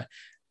the,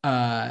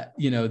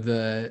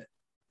 the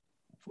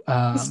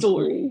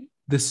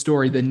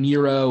story, the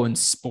Nero and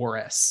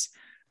Sporus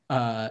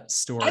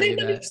story. I didn't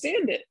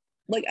understand it.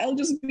 Like, I'll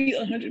just be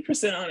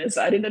 100% honest.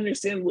 I didn't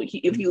understand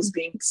if he was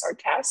being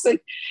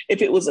sarcastic,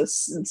 if it was a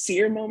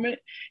sincere moment,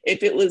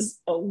 if it was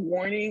a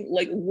warning.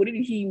 Like, what did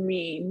he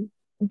mean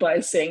by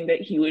saying that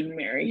he would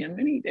marry him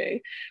any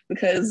day?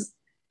 Because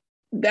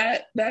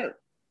that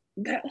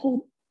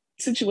whole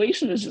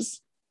situation is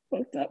just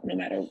fucked up, no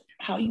matter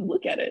how you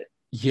look at it.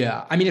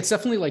 Yeah, I mean, it's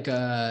definitely like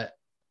a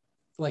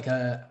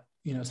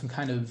some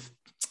kind of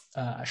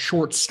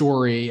short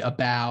story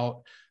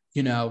about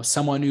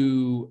someone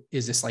who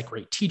is this like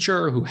great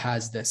teacher who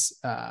has this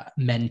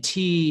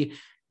mentee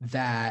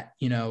that,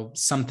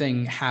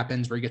 something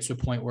happens where he gets to a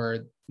point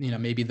where,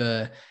 maybe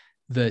the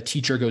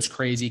teacher goes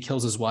crazy,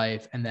 kills his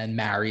wife, and then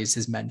marries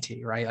his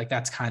mentee, right? Like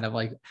that's kind of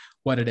like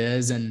what it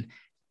is. And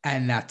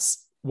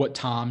that's what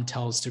Tom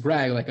tells to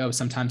Greg, like, oh,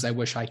 sometimes I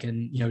wish I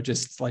can,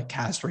 just like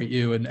castrate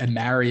you and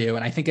marry you.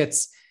 And I think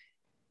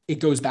it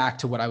goes back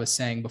to what I was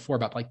saying before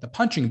about like the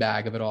punching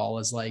bag of it all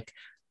is like,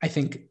 I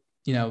think,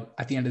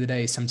 at the end of the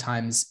day,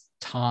 sometimes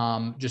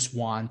Tom just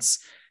wants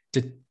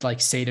to like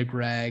say to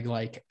Greg,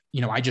 like,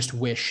 I just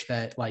wish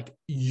that like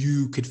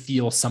you could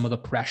feel some of the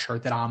pressure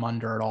that I'm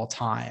under at all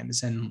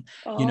times. And,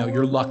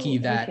 you're lucky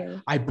that okay.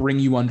 I bring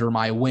you under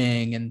my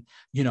wing. And,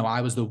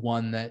 I was the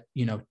one that,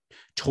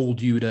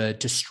 told you to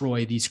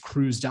destroy these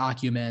cruise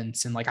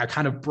documents. And like, I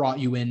kind of brought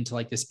you into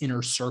like this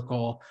inner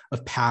circle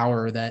of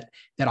power that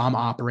I'm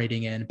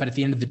operating in. But at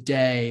the end of the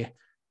day,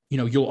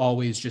 you'll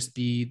always just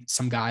be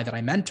some guy that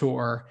I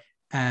mentor.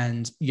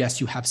 And yes,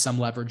 you have some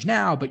leverage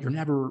now, but you're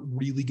never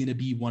really going to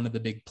be one of the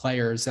big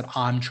players that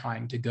I'm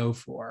trying to go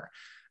for.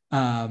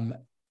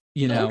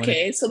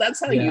 Okay, so that's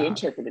how you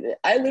interpreted it.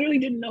 I literally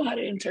didn't know how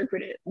to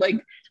interpret it.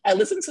 Like, I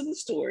listened to the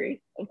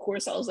story. Of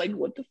course, I was like,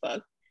 what the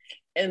fuck?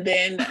 And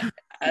then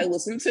I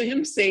listened to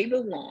him say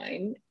the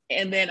line.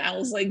 And then I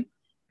was like,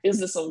 is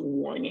this a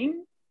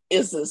warning?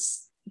 Is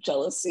this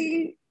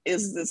jealousy?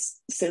 Is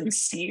this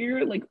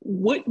sincere? Like,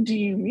 what do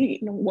you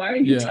mean? Why are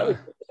you telling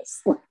me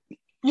this?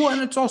 Well,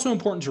 and it's also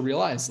important to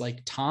realize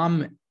like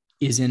Tom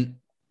isn't,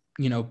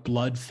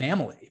 blood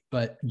family,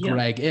 but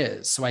Greg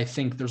is. So I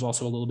think there's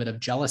also a little bit of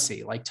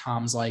jealousy. Like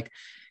Tom's like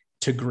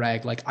to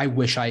Greg, like, I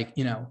wish I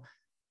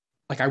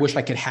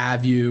could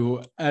have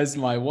you as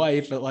my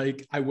wife, but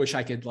like, I wish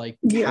I could like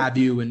have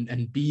you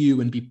and be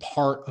you and be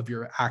part of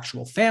your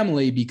actual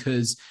family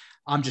because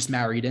I'm just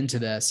married into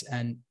this.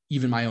 And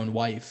even my own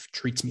wife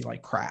treats me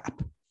like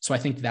crap. So I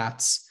think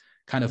that's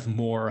kind of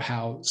more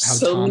how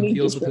Tom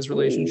feels with his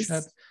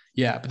relationship.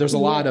 Yeah, but there's a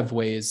lot of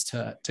ways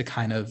to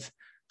kind of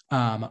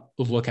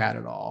look at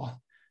it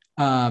all.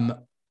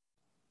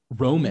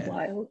 Roman.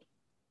 Wild.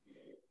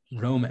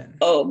 Roman.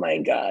 Oh my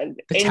God.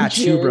 The and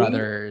Tattoo Jerry,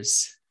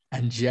 brothers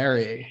and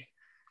Jerry.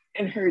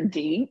 And her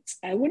date.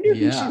 I wonder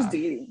who she's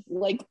dating.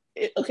 Like,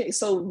 okay,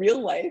 so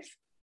real life,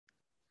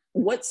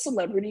 what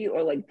celebrity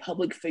or like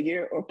public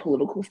figure or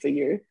political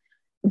figure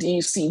do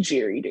you see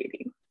Jerry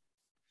dating?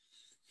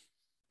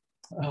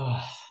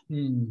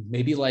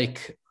 Maybe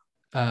like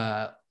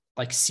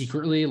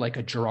secretly, like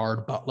a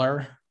Gerard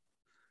Butler.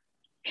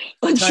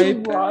 A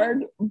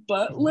Gerard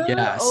Butler?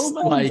 Yes.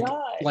 Oh my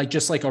God. Like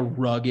just like a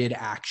rugged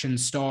action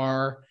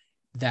star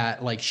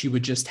that like she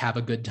would just have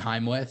a good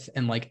time with.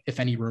 And like if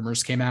any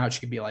rumors came out,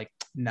 she could be like,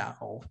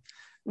 no.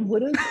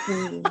 What a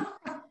queen.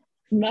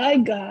 My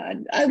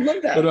God. I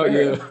love that. What about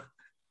you?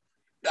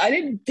 I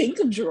didn't think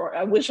of Gerard.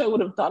 I wish I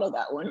would have thought of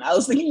that one. I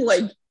was thinking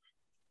like,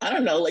 I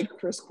don't know, like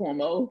Chris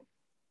Cuomo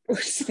or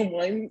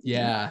someone.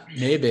 Yeah,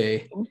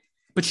 maybe.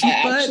 But I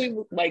actually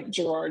like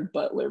Gerard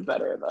Butler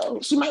better though.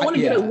 She might want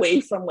to get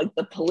away from like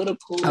the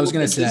political. I was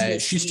gonna say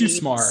she's too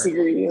smart.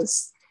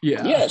 Serious.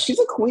 Yeah, she's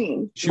a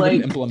queen. She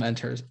wouldn't implement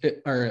her,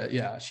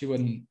 she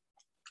wouldn't.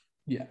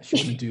 Yeah, she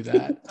wouldn't do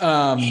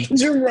that.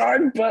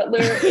 Gerard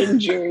Butler and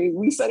Jerry.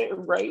 We said it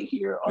right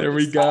here. There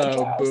we go.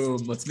 Podcast. Boom.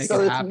 Let's make it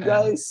happen. So if you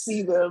guys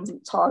see them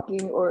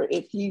talking, or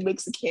if he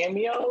makes a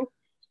cameo,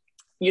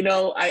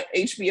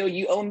 HBO,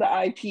 you own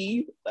the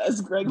IP, as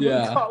Greg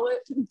would call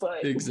it.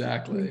 But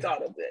exactly, we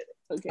thought of it.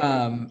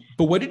 Okay.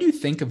 But what did you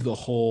think of the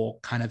whole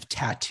kind of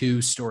tattoo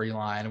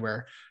storyline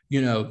where,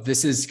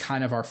 this is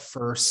kind of our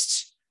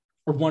first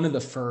or one of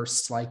the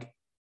first like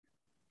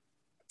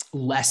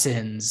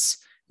lessons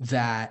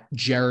that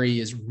Jerry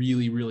is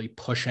really, really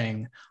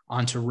pushing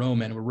onto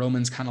Roman, where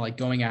Roman's kind of like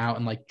going out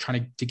and like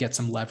trying to get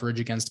some leverage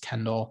against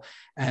Kendall.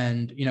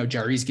 And,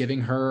 Jerry's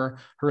giving her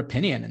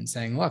opinion and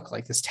saying, look,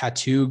 like this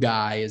tattoo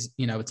guy is,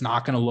 it's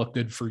not going to look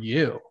good for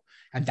you.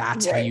 And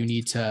that's how you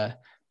need to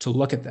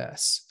look at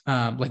this.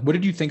 Like, what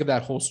did you think of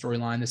that whole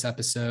storyline this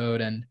episode?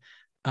 And,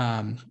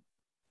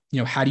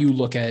 how do you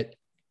look at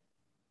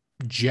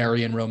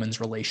Jerry and Roman's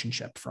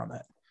relationship from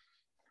it?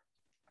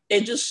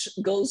 It just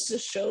goes to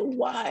show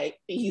why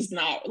he's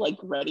not like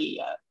ready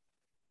yet,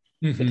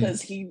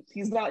 because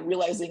he's not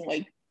realizing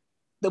like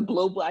the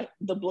blowback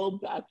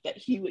that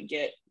he would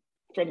get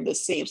from the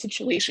same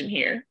situation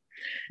here,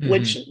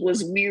 which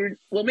was weird.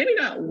 Well, maybe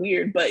not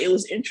weird, but it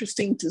was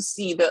interesting to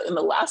see that in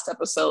the last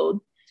episode,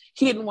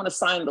 he didn't want to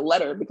sign the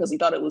letter because he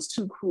thought it was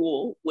too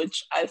cruel,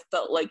 which I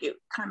felt like it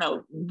kind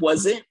of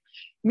wasn't.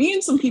 Me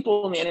and some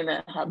people on the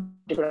internet have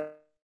different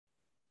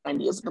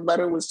ideas. The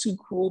letter was too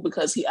cruel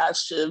because he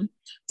asked him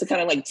to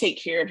kind of like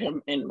take care of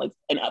him in like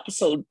an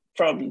episode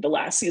from the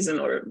last season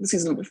or the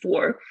season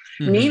before.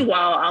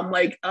 Meanwhile, I'm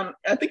like,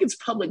 I think it's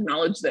public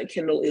knowledge that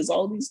Kendall is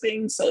all these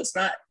things, so it's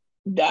not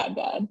that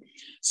bad.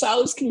 So I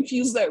was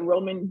confused that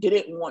Roman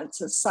didn't want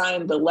to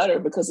sign the letter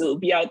because it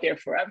would be out there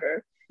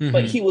forever,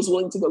 but he was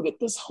willing to go get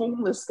this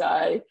homeless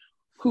guy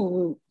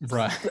who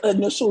the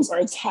initials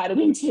are tatted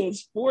into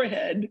his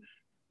forehead,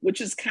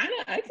 which is kind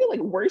of, I feel like,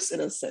 worse in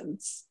a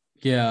sense.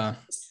 Yeah.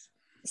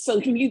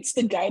 So he needs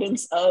the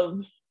guidance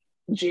of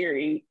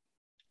Jerry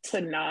to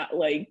not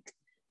like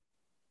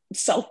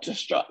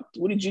self-destruct.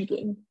 What did you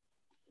think?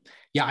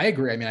 Yeah, I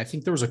agree. I mean, I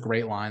think there was a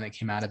great line that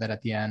came out of it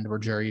at the end where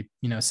Jerry,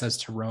 says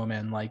to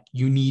Roman, like,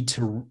 you need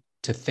to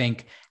to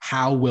think,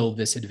 how will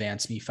this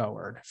advance me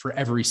forward for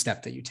every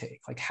step that you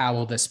take? Like, how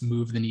will this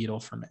move the needle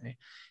for me?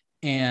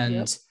 And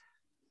Yep.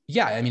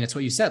 yeah, I mean, it's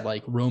what you said,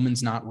 like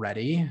Roman's not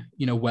ready,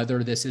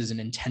 whether this is an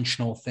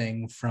intentional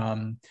thing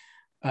from,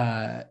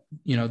 the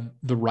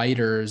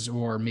writers,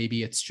 or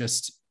maybe it's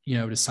just,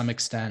 to some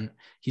extent,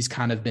 he's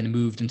kind of been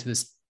moved into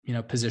this,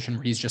 position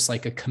where he's just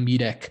like a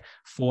comedic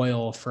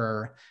foil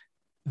for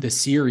the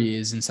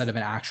series instead of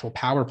an actual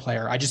power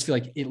player. I just feel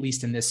like, at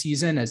least in this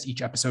season, as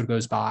each episode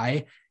goes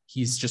by,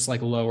 he's just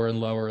like lower and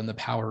lower in the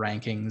power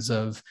rankings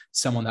of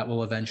someone that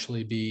will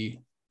eventually be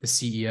the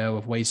CEO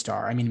of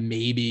Waystar. I mean,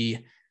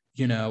 maybe,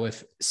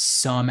 if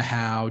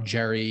somehow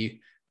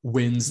Jerry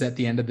wins at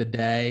the end of the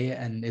day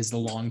and is the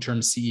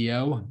long-term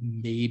CEO,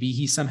 maybe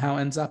he somehow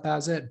ends up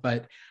as it.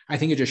 But I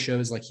think it just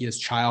shows like he has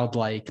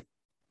childlike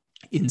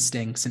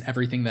instincts in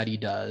everything that he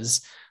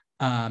does.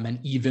 And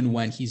even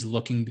when he's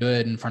looking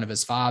good in front of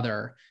his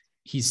father,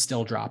 he's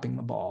still dropping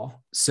the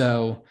ball.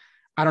 So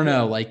I don't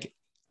know, like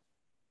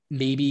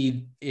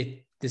maybe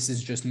this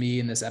is just me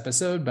in this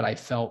episode, but I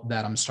felt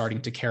that I'm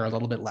starting to care a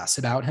little bit less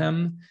about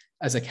him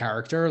as a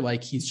character.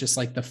 Like he's just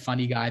like the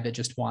funny guy that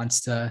just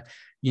wants to,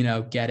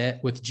 get it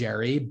with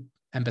Jerry.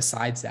 And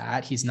besides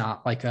that, he's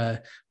not like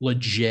a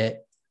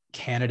legit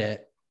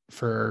candidate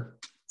for.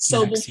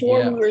 So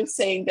before CEO. we were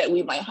saying that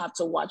we might have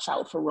to watch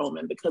out for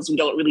Roman because we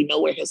don't really know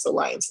where his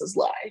alliances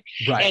lie.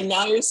 Right. And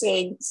now you're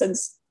saying,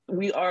 since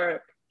we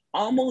are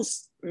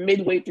almost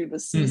midway through the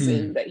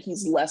season, that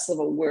he's less of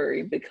a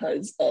worry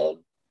because of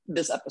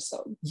this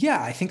episode.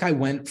 Yeah, I think I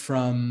went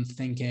from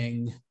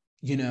thinking,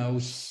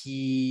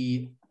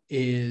 he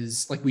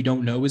is like, we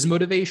don't know his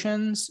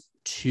motivations,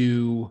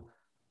 to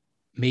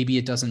maybe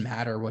it doesn't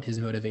matter what his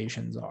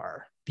motivations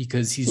are,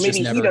 because he's maybe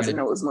just never he doesn't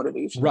know his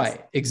motivations.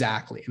 Right,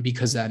 exactly. And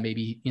because that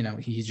maybe,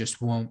 he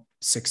just won't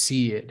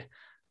succeed.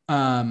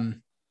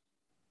 And,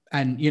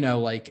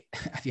 like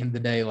at the end of the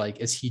day, like,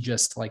 is he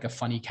just like a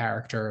funny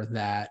character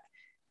that,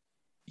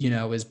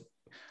 is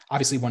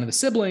obviously one of the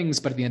siblings,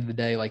 but at the end of the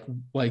day, like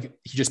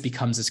he just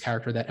becomes this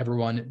character that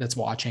everyone that's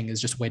watching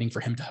is just waiting for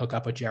him to hook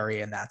up with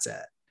Jerry, and that's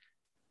it.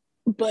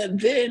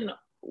 But then,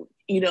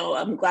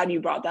 I'm glad you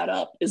brought that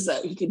up, is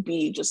that he could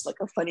be just like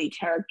a funny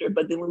character,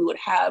 but then we would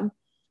have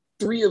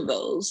three of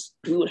those.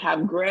 We would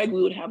have Greg,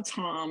 we would have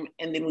Tom,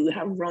 and then we would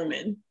have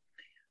Roman,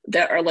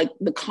 that are like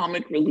the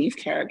comic relief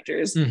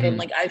characters. And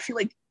like, I feel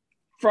like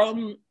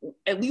from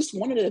at least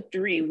one of the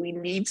three, we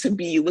need to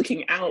be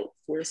looking out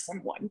for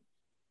someone.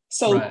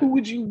 So Who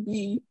would you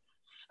be,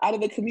 out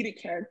of the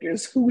comedic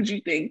characters, who would you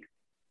think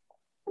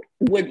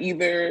would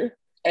either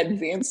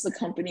advance the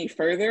company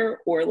further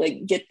or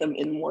like get them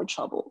in more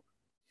trouble?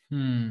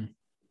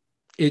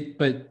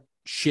 But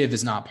Shiv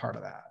is not part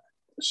of that.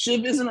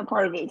 Shiv isn't a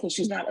part of it because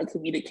she's not a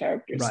comedic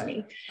character to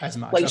me. As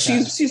much. Like,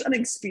 okay. she's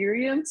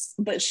unexperienced,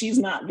 but she's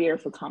not there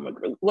for comic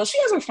relief. Well, she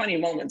has her funny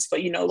moments,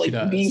 but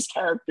like these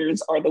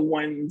characters are the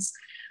ones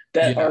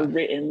that are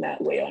written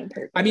that way on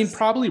purpose. I mean,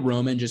 probably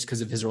Roman, just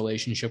because of his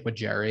relationship with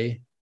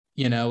Jerry.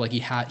 Like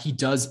he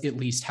does at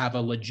least have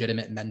a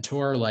legitimate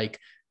mentor. Like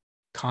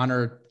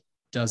Connor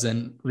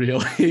doesn't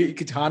really.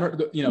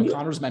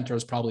 Connor's mentor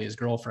is probably his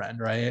girlfriend,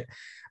 right?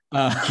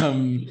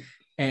 And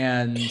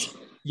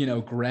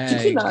Greg,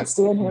 she could not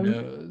stand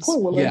him.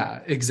 Yeah,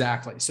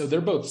 exactly. So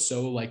they're both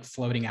so like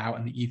floating out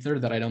in the ether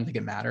that I don't think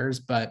it matters.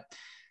 But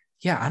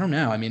yeah, I don't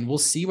know. I mean, we'll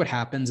see what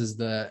happens as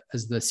the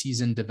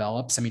season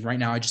develops. I mean, right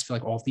now I just feel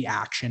like all of the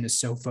action is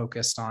so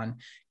focused on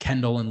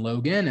Kendall and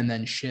Logan, and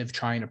then Shiv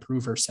trying to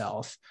prove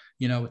herself.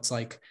 It's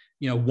like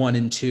 1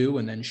 and 2,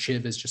 and then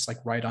Shiv is just like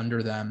right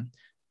under them,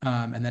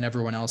 and then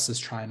everyone else is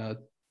trying to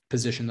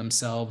position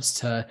themselves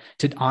to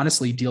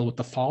honestly deal with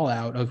the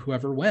fallout of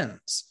whoever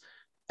wins.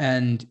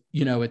 And,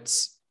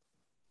 it's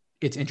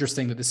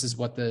interesting that this is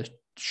what the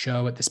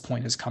show at this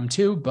point has come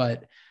to,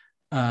 but,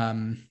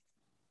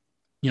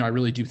 I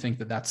really do think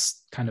that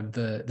that's kind of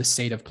the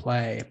state of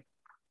play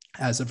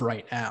as of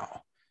right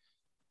now.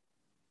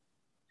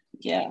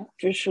 Yeah,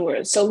 for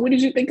sure. So what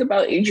did you think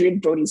about Adrian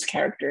Brody's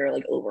character,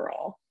 like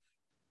overall?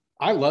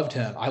 I loved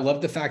him. I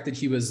loved the fact that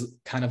he was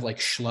kind of like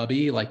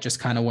schlubby, like just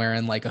kind of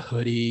wearing like a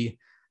hoodie,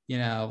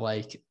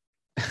 like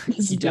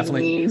he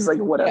definitely like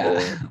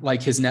whatever.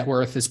 Like his net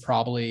worth is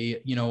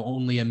probably,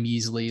 only a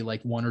measly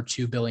like $1 or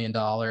 $2 billion,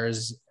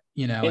 Insane.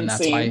 And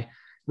that's why,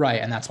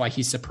 right. And that's why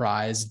he's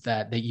surprised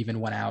that they even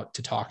went out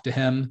to talk to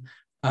him.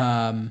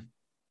 I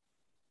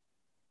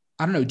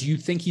don't know. Do you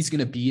think he's going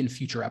to be in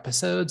future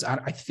episodes?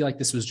 I feel like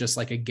this was just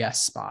like a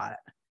guest spot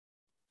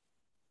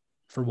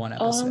for one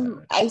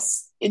episode.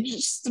 It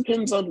just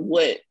depends on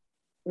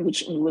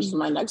which was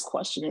my next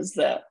question, is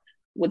that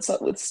what's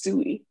up with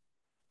Stewie?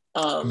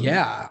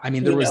 Yeah, I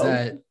mean, there was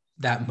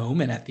that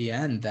moment at the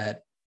end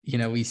that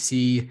we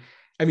see.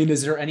 I mean,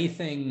 is there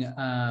anything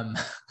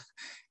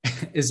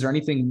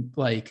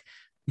like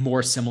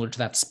more similar to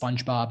that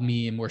SpongeBob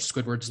meme where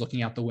Squidward's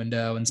looking out the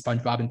window and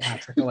SpongeBob and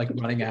Patrick are like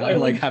running out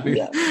and like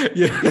having,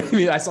 I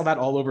mean, I saw that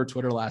all over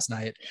Twitter last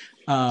night.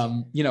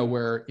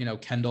 Where,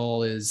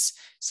 Kendall is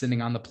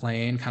sitting on the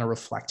plane, kind of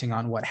reflecting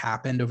on what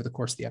happened over the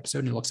course of the episode.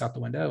 And he looks out the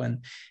window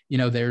and,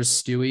 there's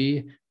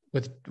Stewie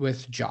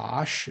with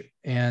Josh,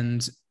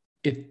 and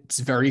it's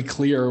very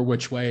clear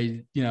which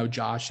way,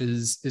 Josh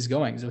is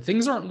going. So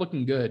things aren't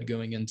looking good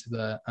going into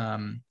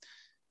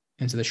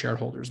the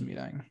shareholders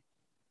meeting.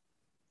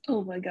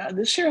 Oh my God,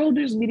 the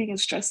shareholders meeting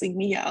is stressing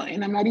me out,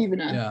 and I'm not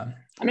even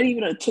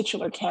a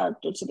titular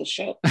character to the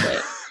show.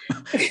 But...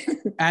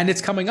 and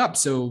it's coming up.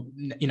 So,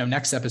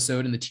 next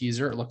episode in the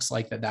teaser, it looks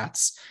like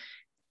that's,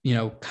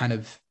 kind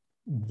of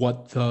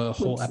what the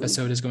whole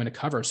episode is going to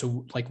cover.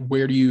 So like,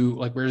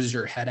 where's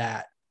your head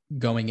at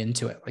going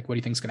into it? Like, what do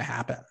you think is going to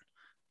happen?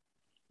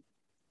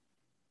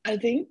 I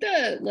think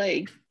that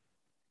like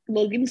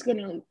Logan's going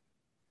to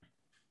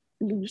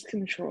lose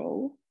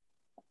control.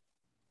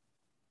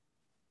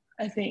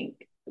 I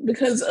think,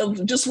 because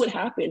of just what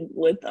happened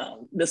with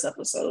this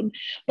episode.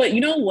 But you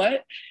know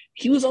what?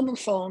 He was on the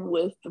phone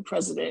with the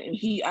president, and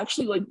he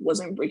actually like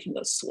wasn't breaking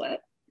a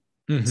sweat.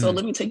 Mm-hmm. So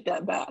let me take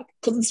that back,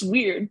 because it's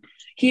weird.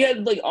 He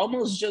had like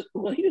almost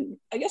he didn't,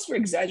 I guess we're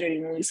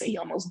exaggerating when we say he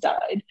almost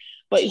died,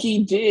 but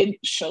he did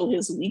show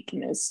his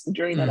weakness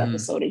during that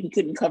episode, and he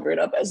couldn't cover it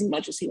up as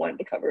much as he wanted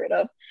to cover it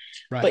up.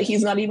 Right. But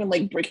he's not even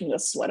like breaking a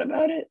sweat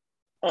about it.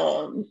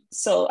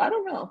 So I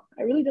don't know.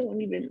 I really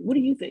don't even, what do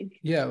you think?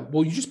 Yeah,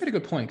 well, you just made a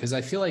good point, because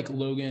I feel like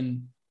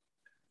Logan,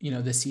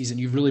 this season,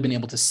 you've really been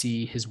able to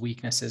see his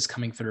weaknesses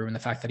coming through, and the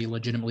fact that he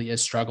legitimately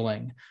is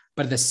struggling,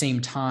 but at the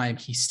same time,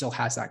 he still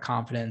has that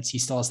confidence. He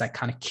still has that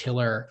kind of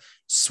killer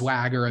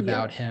swagger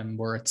about him,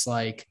 where it's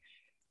like,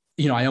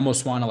 I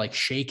almost want to like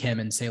shake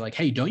him and say like,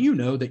 hey, don't you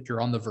know that you're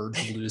on the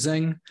verge of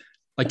losing?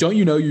 Like, don't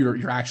you know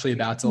you're actually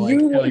about to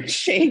like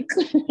shake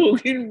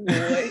Logan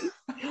Roy?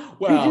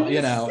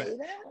 Well,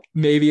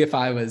 maybe if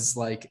I was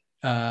like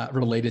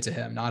related to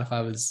him, not if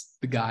I was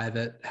the guy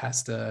that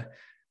has to,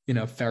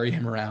 ferry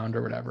him around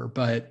or whatever.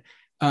 But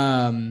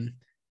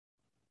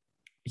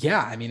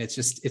yeah, I mean, it's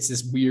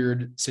this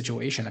weird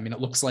situation. I mean,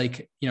 it looks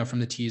like, from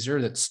the teaser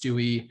that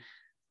Stewie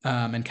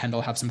and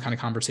Kendall have some kind of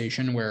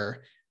conversation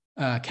where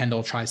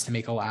Kendall tries to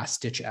make a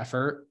last ditch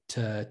effort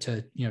to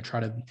try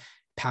to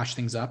patch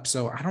things up.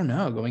 So I don't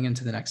know, going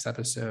into the next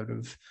episode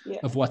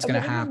of what's going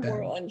to happen.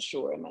 I'm more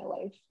unsure in my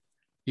life.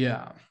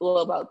 Yeah. Well,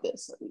 about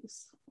this at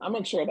least. I'm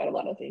unsure about a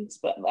lot of things,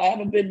 but I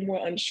haven't been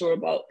more unsure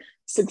about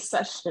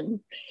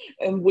Succession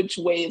and which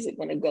way is it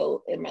going to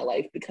go in my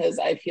life, because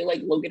I feel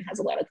like Logan has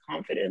a lot of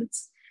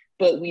confidence,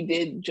 but we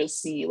did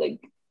just see like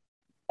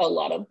a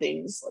lot of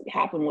things like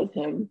happen with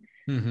him.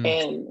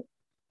 Mm-hmm.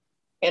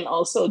 And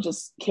also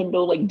just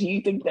Kendall, like, do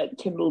you think that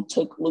Kendall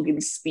took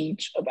Logan's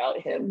speech about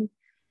him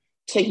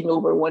taking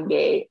over one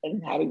day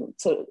and having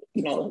to,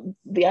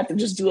 they have to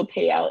just do a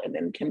payout and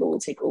then Kendall will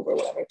take over or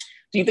whatever.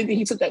 Do you think that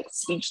he took that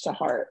speech to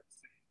heart?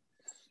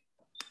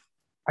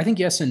 I think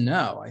yes and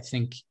no. I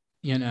think,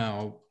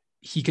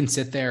 he can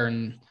sit there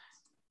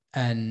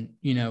and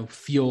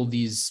feel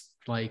these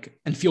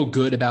and feel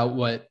good about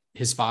what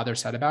his father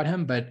said about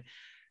him. But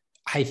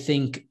I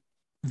think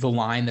the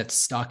line that's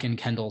stuck in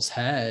Kendall's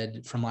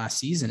head from last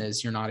season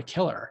is "you're not a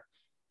killer,"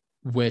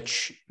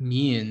 which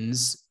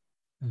means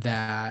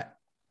that,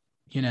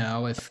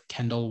 if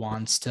Kendall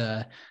wants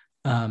to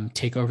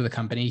take over the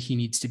company, he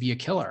needs to be a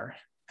killer.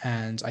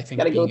 And I think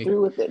got to go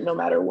through with it no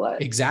matter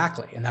what.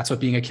 Exactly. And that's what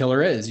being a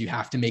killer is. You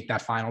have to make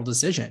that final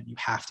decision. You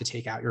have to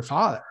take out your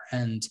father.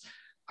 And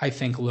I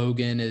think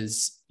Logan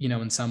is,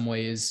 in some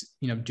ways,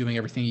 doing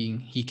everything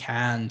he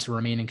can to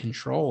remain in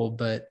control.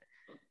 But,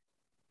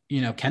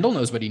 Kendall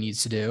knows what he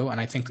needs to do.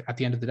 And I think at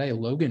the end of the day,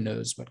 Logan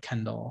knows what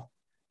Kendall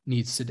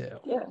needs to do.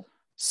 Yeah.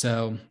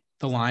 So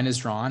the line is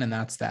drawn, and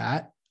that's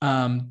that.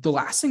 The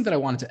last thing that I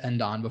wanted to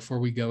end on before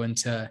we go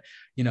into,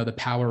 the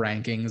power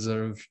rankings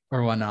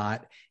or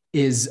whatnot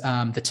is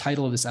the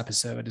title of this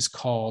episode is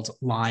called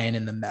Lion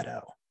in the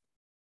Meadow.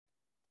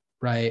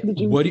 Right? Did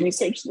you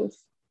research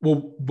this?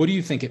 Well, what do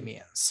you think it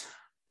means?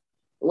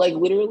 Like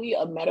literally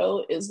a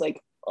meadow is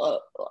like a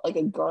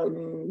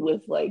garden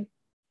with like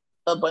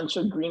a bunch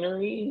of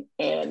greenery,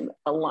 and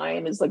a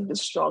lion is like the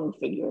strong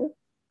figure.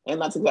 And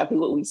that's exactly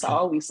what we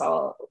saw. We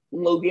saw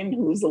Logan,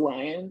 who is the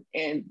lion,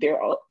 and they're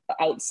all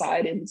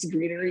outside in this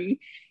greenery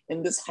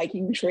in this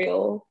hiking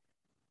trail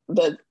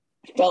that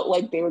felt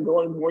like they were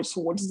going more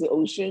towards the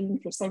ocean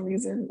for some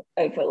reason.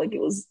 I felt like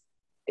it was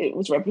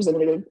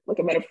representative, like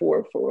a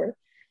metaphor for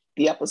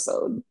the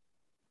episode.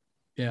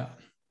 Yeah.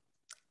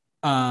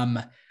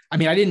 I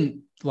mean, I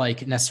didn't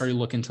necessarily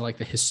look into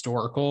the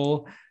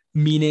historical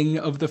meaning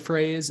of the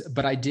phrase,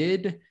 but I do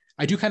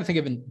kind of think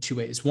of it in two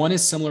ways. One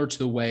is similar to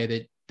the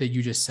way that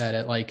you just said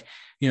it,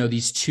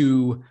 these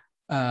two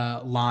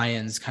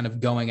lions kind of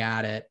going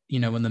at it,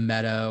 in the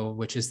meadow,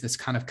 which is this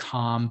kind of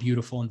calm,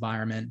 beautiful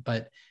environment,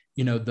 but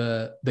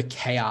the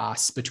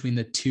chaos between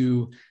the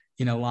two,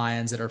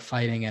 lions that are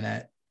fighting in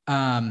it.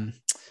 I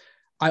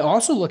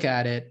also look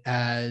at it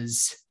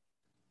as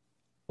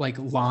like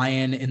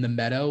lion in the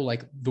meadow,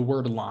 like the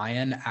word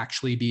lion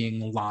actually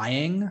being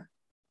lying.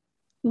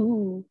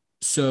 Ooh.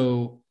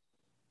 So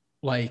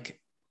like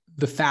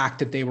the fact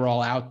that they were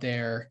all out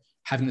there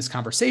having this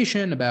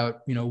conversation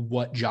about, you know,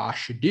 what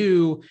Josh should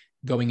do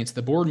going into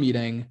the board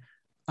meeting,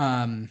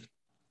 and,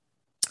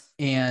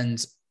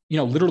 you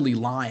know, literally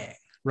lying,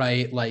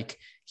 right? Like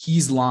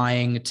he's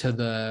lying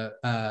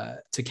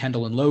to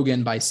Kendall and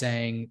Logan by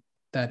saying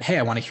that, hey,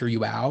 I want to hear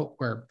you out,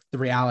 where the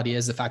reality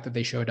is the fact that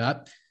they showed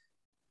up,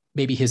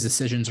 maybe his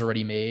decision's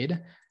already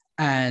made.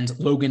 And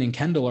Logan and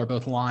Kendall are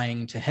both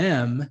lying to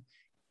him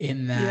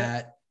in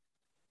that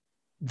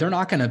they're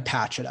not going to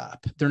patch it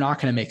up. They're not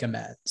going to make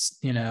amends.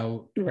 You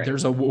know,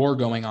 there's a war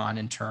going on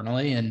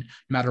internally, and no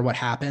matter what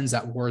happens,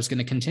 that war is going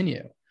to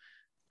continue.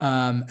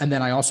 And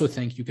then I also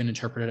think you can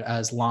interpret it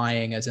as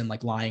lying, as in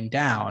like lying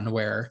down,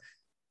 where,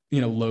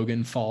 you know,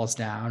 Logan falls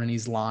down and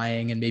he's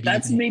lying, and maybe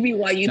maybe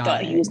why you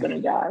thought he was going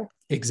to die.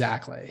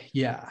 Exactly.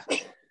 Yeah.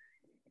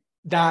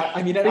 That,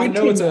 I mean, I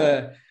know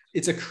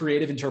it's a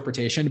creative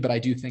interpretation, but I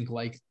do think,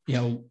 like, you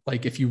know,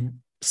 like if you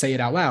say it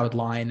out loud,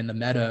 lying in the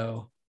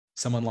meadow,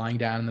 someone lying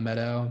down in the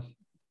meadow,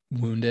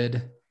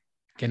 wounded,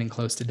 getting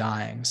close to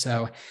dying.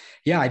 So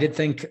yeah, I did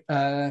think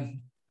a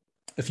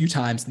few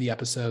times in the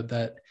episode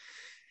that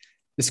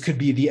this could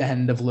be the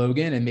end of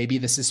Logan, and maybe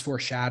this is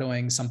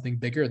foreshadowing something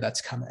bigger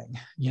that's coming.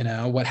 You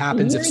know, what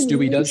happens if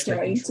Stewie does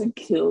try to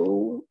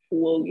kill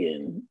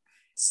Logan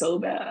so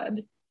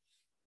bad?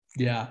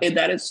 Yeah. And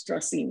that is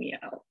stressing me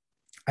out.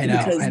 I know.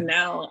 Because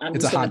now I'm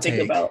just going to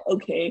think about,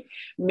 okay,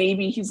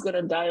 maybe he's going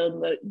to die on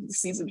the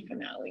season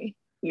finale,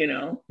 you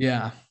know?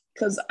 Yeah.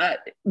 Because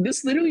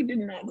this literally did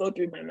not go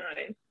through my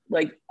mind,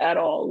 like, at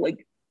all.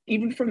 Like,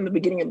 even from the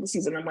beginning of the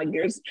season, I'm like,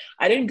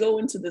 I didn't go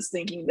into this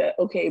thinking that,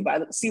 okay, by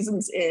the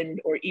season's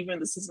end or even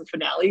the season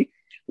finale,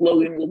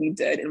 Logan will be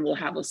dead and we'll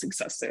have a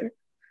successor.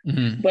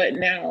 Mm-hmm. But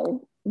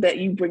now that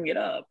you bring it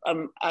up,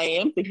 I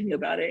am thinking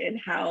about it, and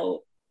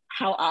how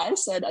I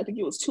said, I think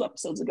it was 2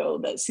 episodes ago,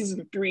 that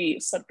season 3,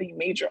 something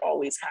major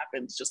always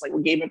happens, just like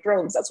with Game of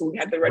Thrones. That's when we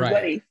had the Red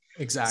Wedding.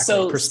 Exactly.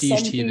 So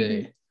prestige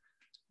TV.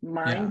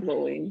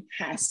 Mind-blowing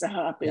has to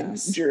happen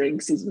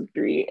during season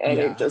 3, and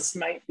it just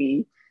might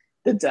be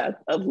the death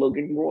of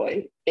Logan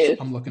Roy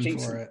if I'm looking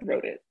Jason for it.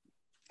 wrote it.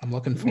 I'm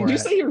looking for it. Did you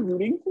say you're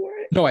rooting for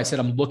it? No, I said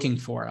I'm looking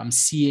for it. I'm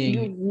seeing.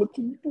 You're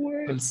looking for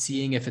it? I'm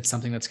seeing if it's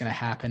something that's going to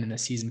happen in the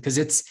season, because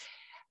it's,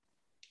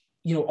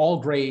 you know, all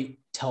great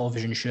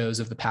television shows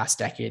of the past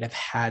decade have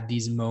had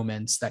these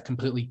moments that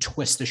completely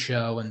twist the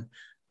show, and,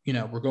 you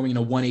know, we're going in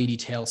a 180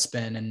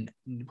 tailspin, and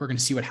we're going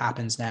to see what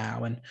happens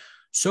now. And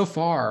so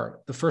far,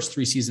 the first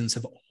 3 seasons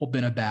have all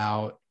been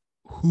about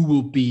who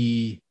will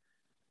be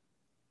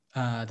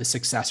the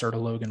successor to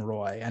Logan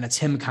Roy. And it's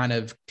him kind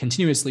of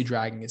continuously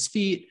dragging his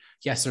feet.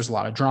 Yes, there's a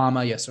lot of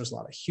drama. Yes, there's a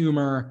lot of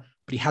humor,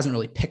 but he hasn't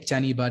really picked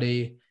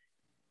anybody.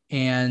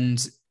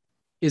 And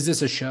is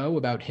this a show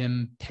about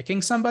him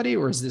picking somebody,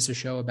 or is this a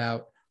show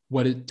about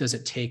does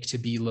it take to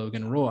be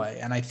Logan Roy?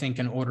 And I think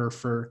in order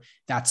for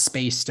that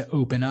space to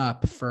open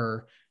up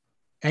for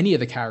any of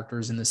the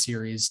characters in the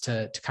series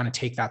to kind of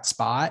take that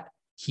spot,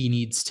 he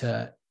needs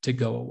to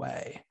go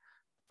away,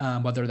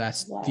 whether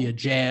that's via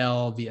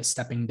jail, via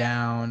stepping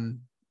down,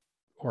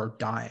 or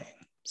dying.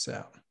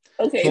 So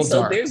okay,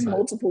 so there's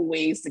multiple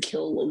ways to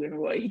kill Logan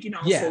Roy. He can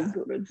also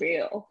go to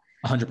jail.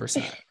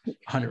 100%.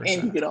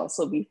 And he could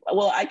also be,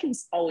 well, I can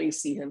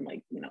always see him,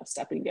 like, you know,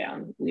 stepping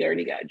down. We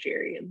already got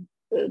Jerry in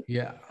the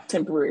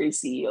temporary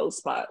CEO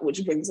spot,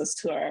 which brings us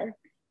to our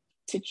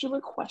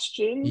titular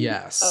question.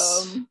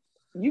 Yes.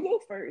 You go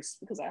first,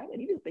 because I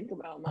need to think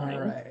about mine.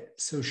 All right.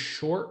 So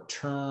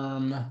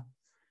short-term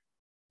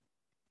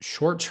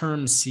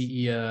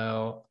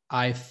CEO,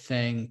 I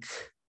think,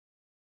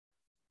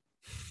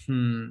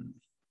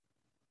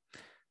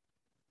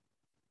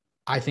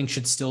 I think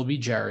should still be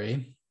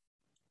Jerry,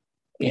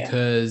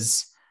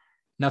 because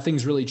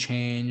nothing's really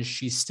changed.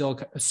 She's still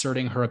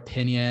asserting her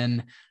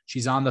opinion.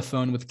 She's on the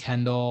phone with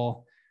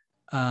Kendall.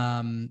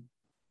 You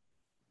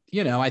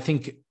know, I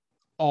think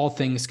all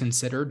things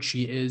considered,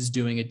 she is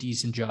doing a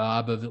decent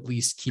job of at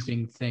least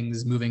keeping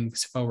things moving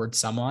forward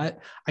somewhat.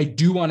 I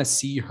do want to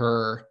see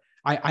her.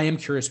 I am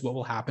curious what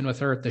will happen with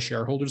her at the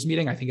shareholders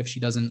meeting. I think if she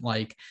doesn't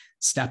like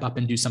step up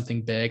and do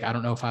something big, I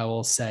don't know if I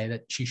will say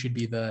that she should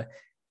be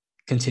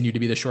continue to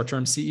be the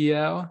short-term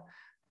CEO.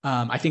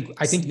 I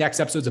think next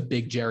episode's a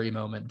big Jerry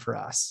moment for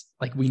us.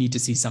 Like, we need to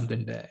see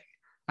something big,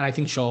 and I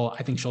think she'll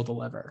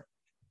deliver.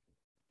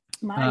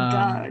 My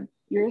God,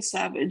 you're a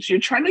savage. You're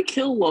trying to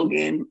kill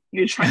Logan.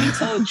 You're trying to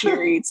tell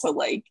Jerry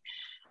to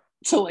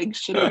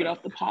should get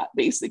off the pot,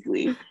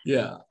 basically.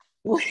 Yeah.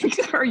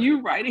 Like, are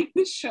you writing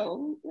the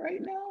show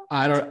right now?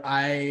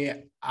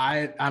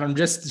 I'm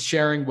just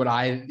sharing what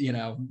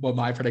what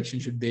my prediction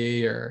should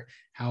be, or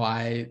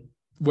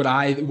what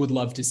I would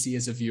love to see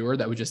as a viewer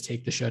that would just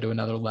take the show to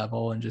another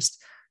level and just,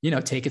 you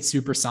know, take it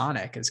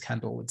supersonic, as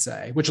Kendall would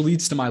say, which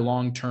leads to my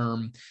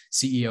long-term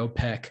CEO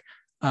pick.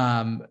 You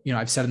know,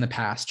 I've said in the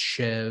past,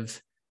 Shiv,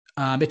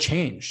 it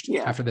changed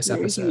after this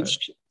episode.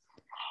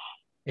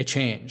 It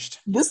changed.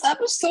 This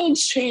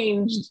episode's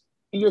changed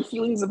your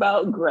feelings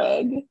about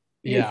Greg, your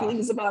Yeah.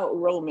 feelings about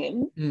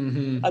Roman.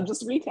 Mm-hmm. I'm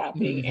just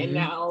recapping, and Mm-hmm.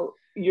 now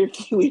your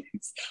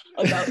feelings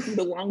about who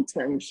the long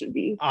term should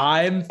be.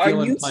 I'm Are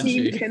feeling you Team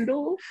punchy.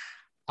 Kendall?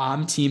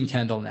 I'm Team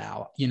Kendall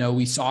now. You know,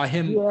 we saw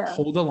him Yeah.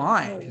 hold the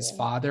line. Oh, His yeah.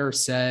 father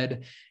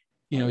said,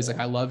 you know, Oh, he's yeah.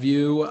 like, I love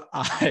you.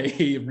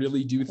 I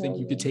really do think Oh,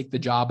 you could yeah. take the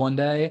job one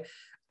day.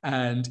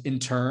 And in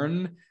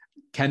turn,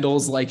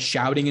 Kendall's like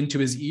shouting into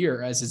his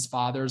ear as his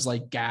father's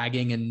like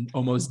gagging and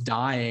almost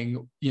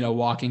dying, you know,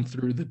 walking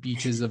through the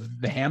beaches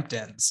of the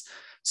Hamptons.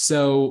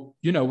 So,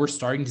 you know, we're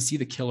starting to see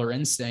the killer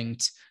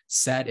instinct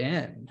set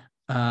in.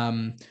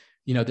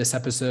 You know, this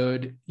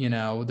episode, you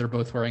know, they're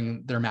both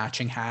wearing their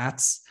matching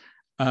hats.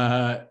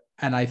 And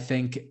I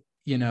think,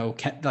 you know,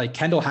 like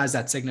Kendall has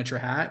that signature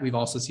hat. We've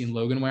also seen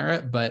Logan wear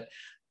it, but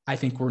I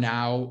think we're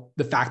now,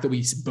 the fact that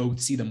we both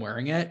see them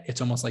wearing it,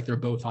 it's almost like they're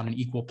both on an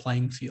equal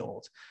playing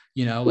field.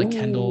 You know, like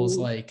Kendall's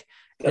Ooh, like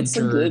that's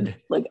a good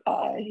entered, like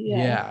eye. Yeah.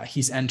 yeah,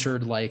 he's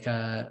entered like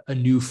a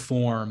new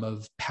form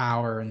of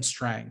power and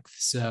strength.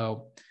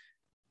 So,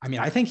 I mean,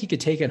 I think he could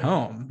take it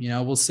home. You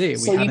know, we'll see. We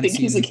So you haven't think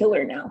he's a seen,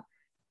 killer now?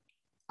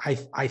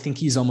 I think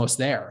he's almost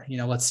there. You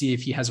know, let's see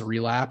if he has a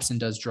relapse and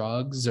does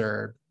drugs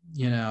or,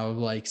 you know,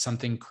 like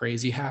something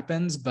crazy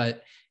happens,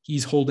 but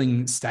he's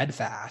holding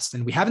steadfast.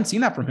 And we haven't seen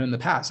that from him in the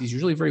past. He's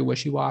usually very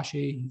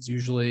wishy-washy. He's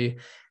usually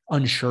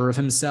unsure of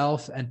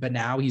himself. But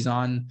now he's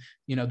on,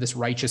 you know, this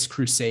righteous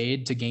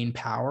crusade to gain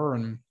power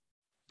and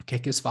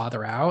kick his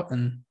father out.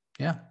 And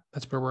yeah,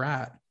 that's where we're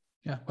at.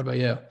 Yeah. What about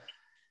you?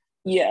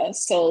 Yeah.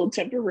 So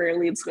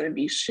temporarily it's going to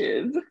be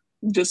Shiv,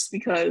 just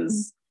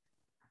because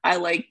I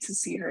like to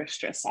see her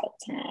stress out,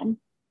 Tom.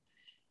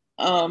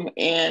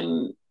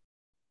 And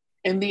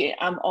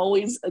I'm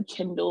always a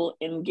Kendall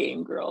in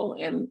game girl,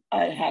 and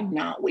I have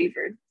not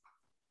wavered.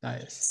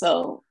 Nice.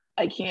 So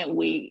I can't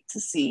wait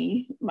to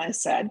see my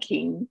sad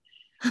king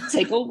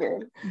take over.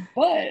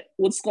 But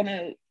what's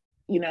gonna,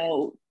 you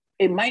know,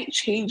 it might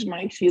change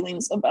my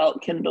feelings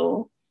about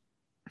Kendall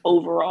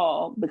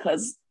overall,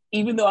 because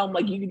even though I'm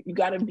like, you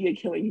got to be a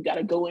killer, you got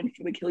to go in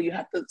for the kill, you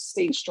have to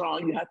stay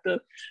strong, you have to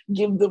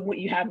give them what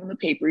you have in the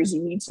papers,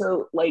 you need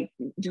to like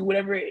do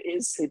whatever it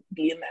is to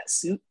be in that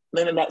suit,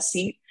 then in that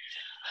seat.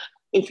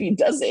 If he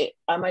does it,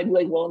 I might be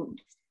like, well,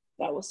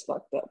 that was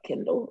fucked up,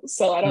 Kendall.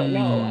 So I don't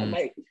know. I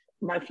might,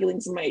 my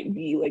feelings might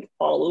be like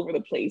all over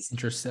the place.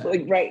 Interesting. But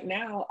like right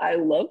now, I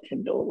love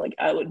Kendall. Like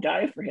I would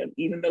die for him,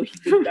 even though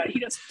he would die. He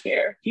doesn't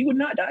care. He would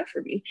not die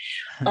for me.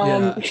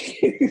 Yeah.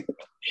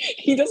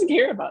 He doesn't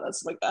care about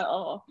us like at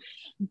all.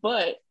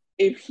 But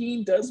if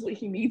he does what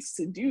he needs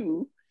to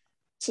do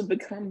to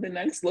become the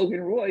next Logan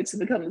Roy, to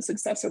become the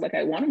successor like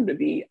I want him to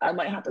be, I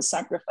might have to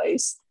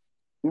sacrifice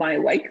my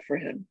like for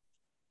him.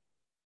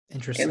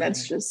 Interesting. And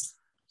that's just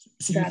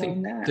so you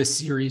think the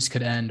series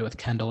could end with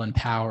Kendall in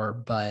power,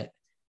 but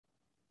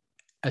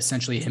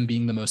essentially him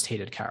being the most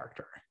hated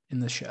character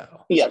in the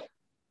show. Yep.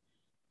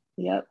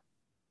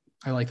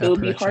 I like that. It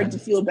would be hard to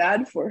feel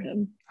bad for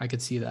him. I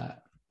could see that.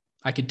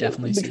 I could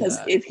definitely see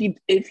that. Because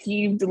if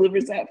he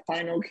delivers that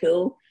final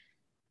kill,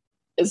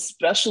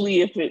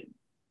 especially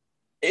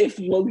if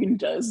Logan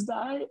does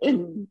die,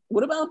 and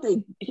what about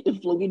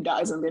if Logan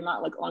dies and they're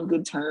not like on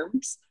good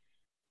terms,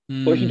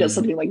 or he does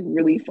something like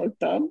really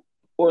fucked up,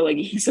 or like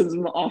he sends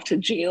him off to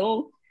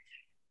jail,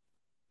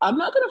 I'm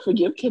not gonna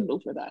forgive Kendall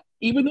for that.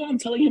 Even though I'm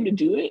telling him to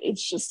do it,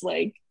 it's just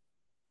like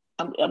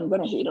I'm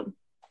gonna hate him.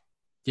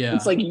 Yeah.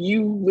 It's like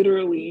you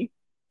literally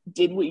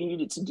did what you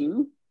needed to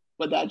do,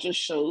 but that just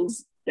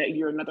shows that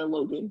you're another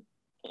Logan.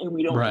 And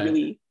we don't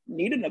really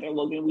need another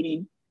Logan.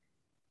 We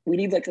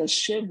need like a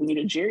Shiv, we need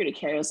a Jerry to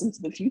carry us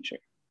into the future.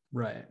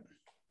 Right.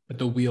 But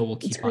the wheel will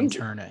keep on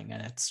turning,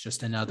 and it's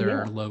just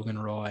another Logan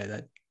Roy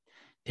that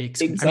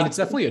takes, I mean, it's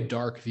definitely a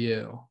dark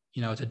view.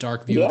 You know, it's a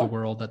dark view of the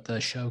world that the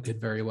show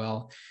could very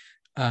well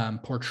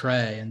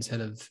portray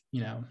instead of,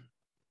 you know.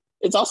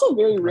 It's also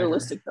very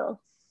realistic though.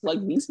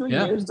 Like these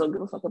millionaires don't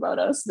give a fuck about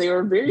us. They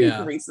are very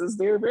racist.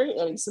 They are very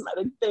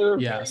anti-Semitic. They are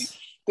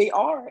they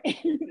are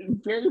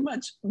very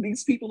much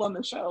these people on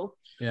the show.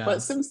 Yeah.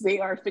 But since they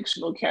are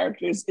fictional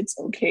characters, it's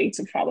okay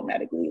to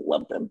problematically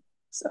love them.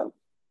 So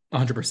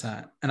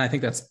 100%. And I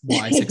think that's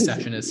why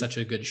Succession is such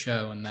a good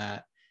show, and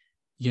that,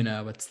 you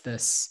know, it's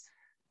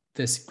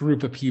this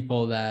group of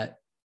people that,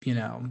 you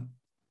know.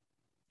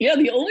 Yeah,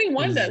 the only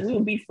one that we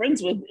would be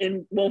friends with,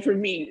 and well, for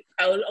me,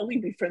 I would only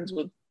be friends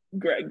with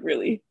Greg,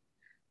 really.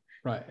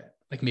 Right.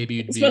 Like maybe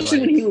you'd especially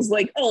when he was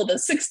like, oh, the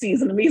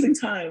 60s, an amazing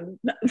time.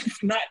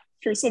 Not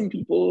for some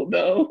people,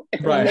 though.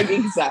 And right. I'm like,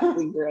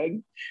 exactly,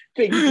 Greg.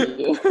 Thank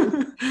you.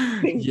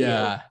 Thank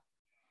you.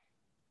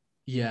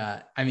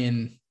 Yeah. I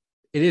mean,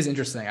 it is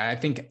interesting. I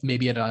think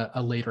maybe at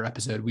a later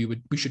episode,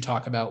 we should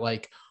talk about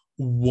like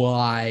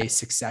why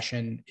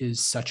Succession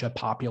is such a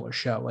popular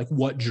show. Like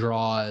what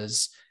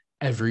draws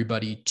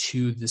everybody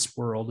to this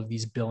world of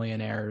these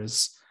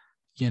billionaires,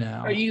 you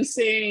know? Are you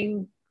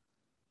saying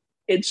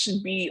it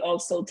should be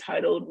also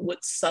titled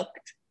 "What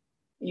Sucked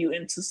You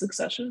into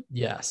Succession"?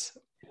 Yes.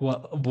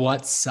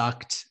 What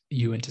sucked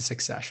you into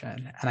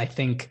Succession? And I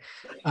think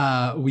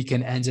we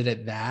can end it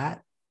at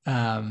that.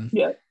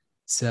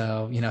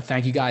 So,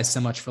 thank you guys so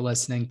much for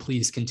listening.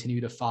 Please continue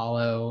to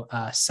follow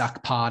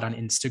SuckPod on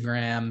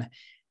Instagram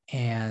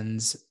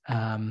and,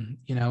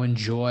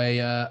 enjoy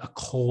a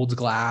cold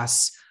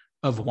glass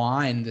of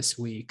wine this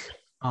week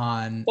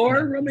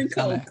or rum and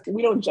Coke.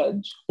 We don't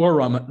judge. Or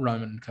rum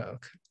and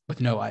Coke with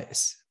no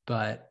ice.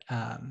 But,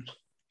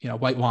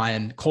 white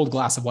wine, cold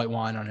glass of white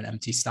wine on an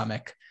empty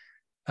stomach,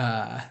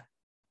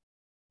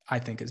 I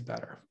think is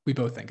better. We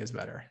both think is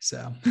better.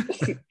 So,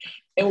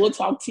 and we'll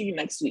talk to you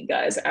next week,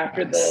 guys,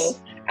 after the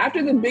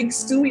big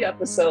Stewie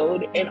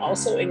episode, and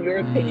also, in your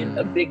opinion,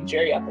 a big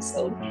Jerry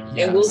episode.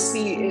 Yes. And we'll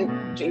see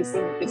if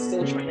Jason is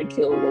still trying to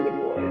kill Logan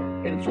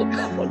Roy and flip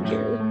off on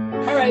Jerry.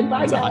 All right,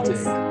 bye,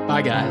 guys.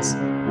 Bye, guys.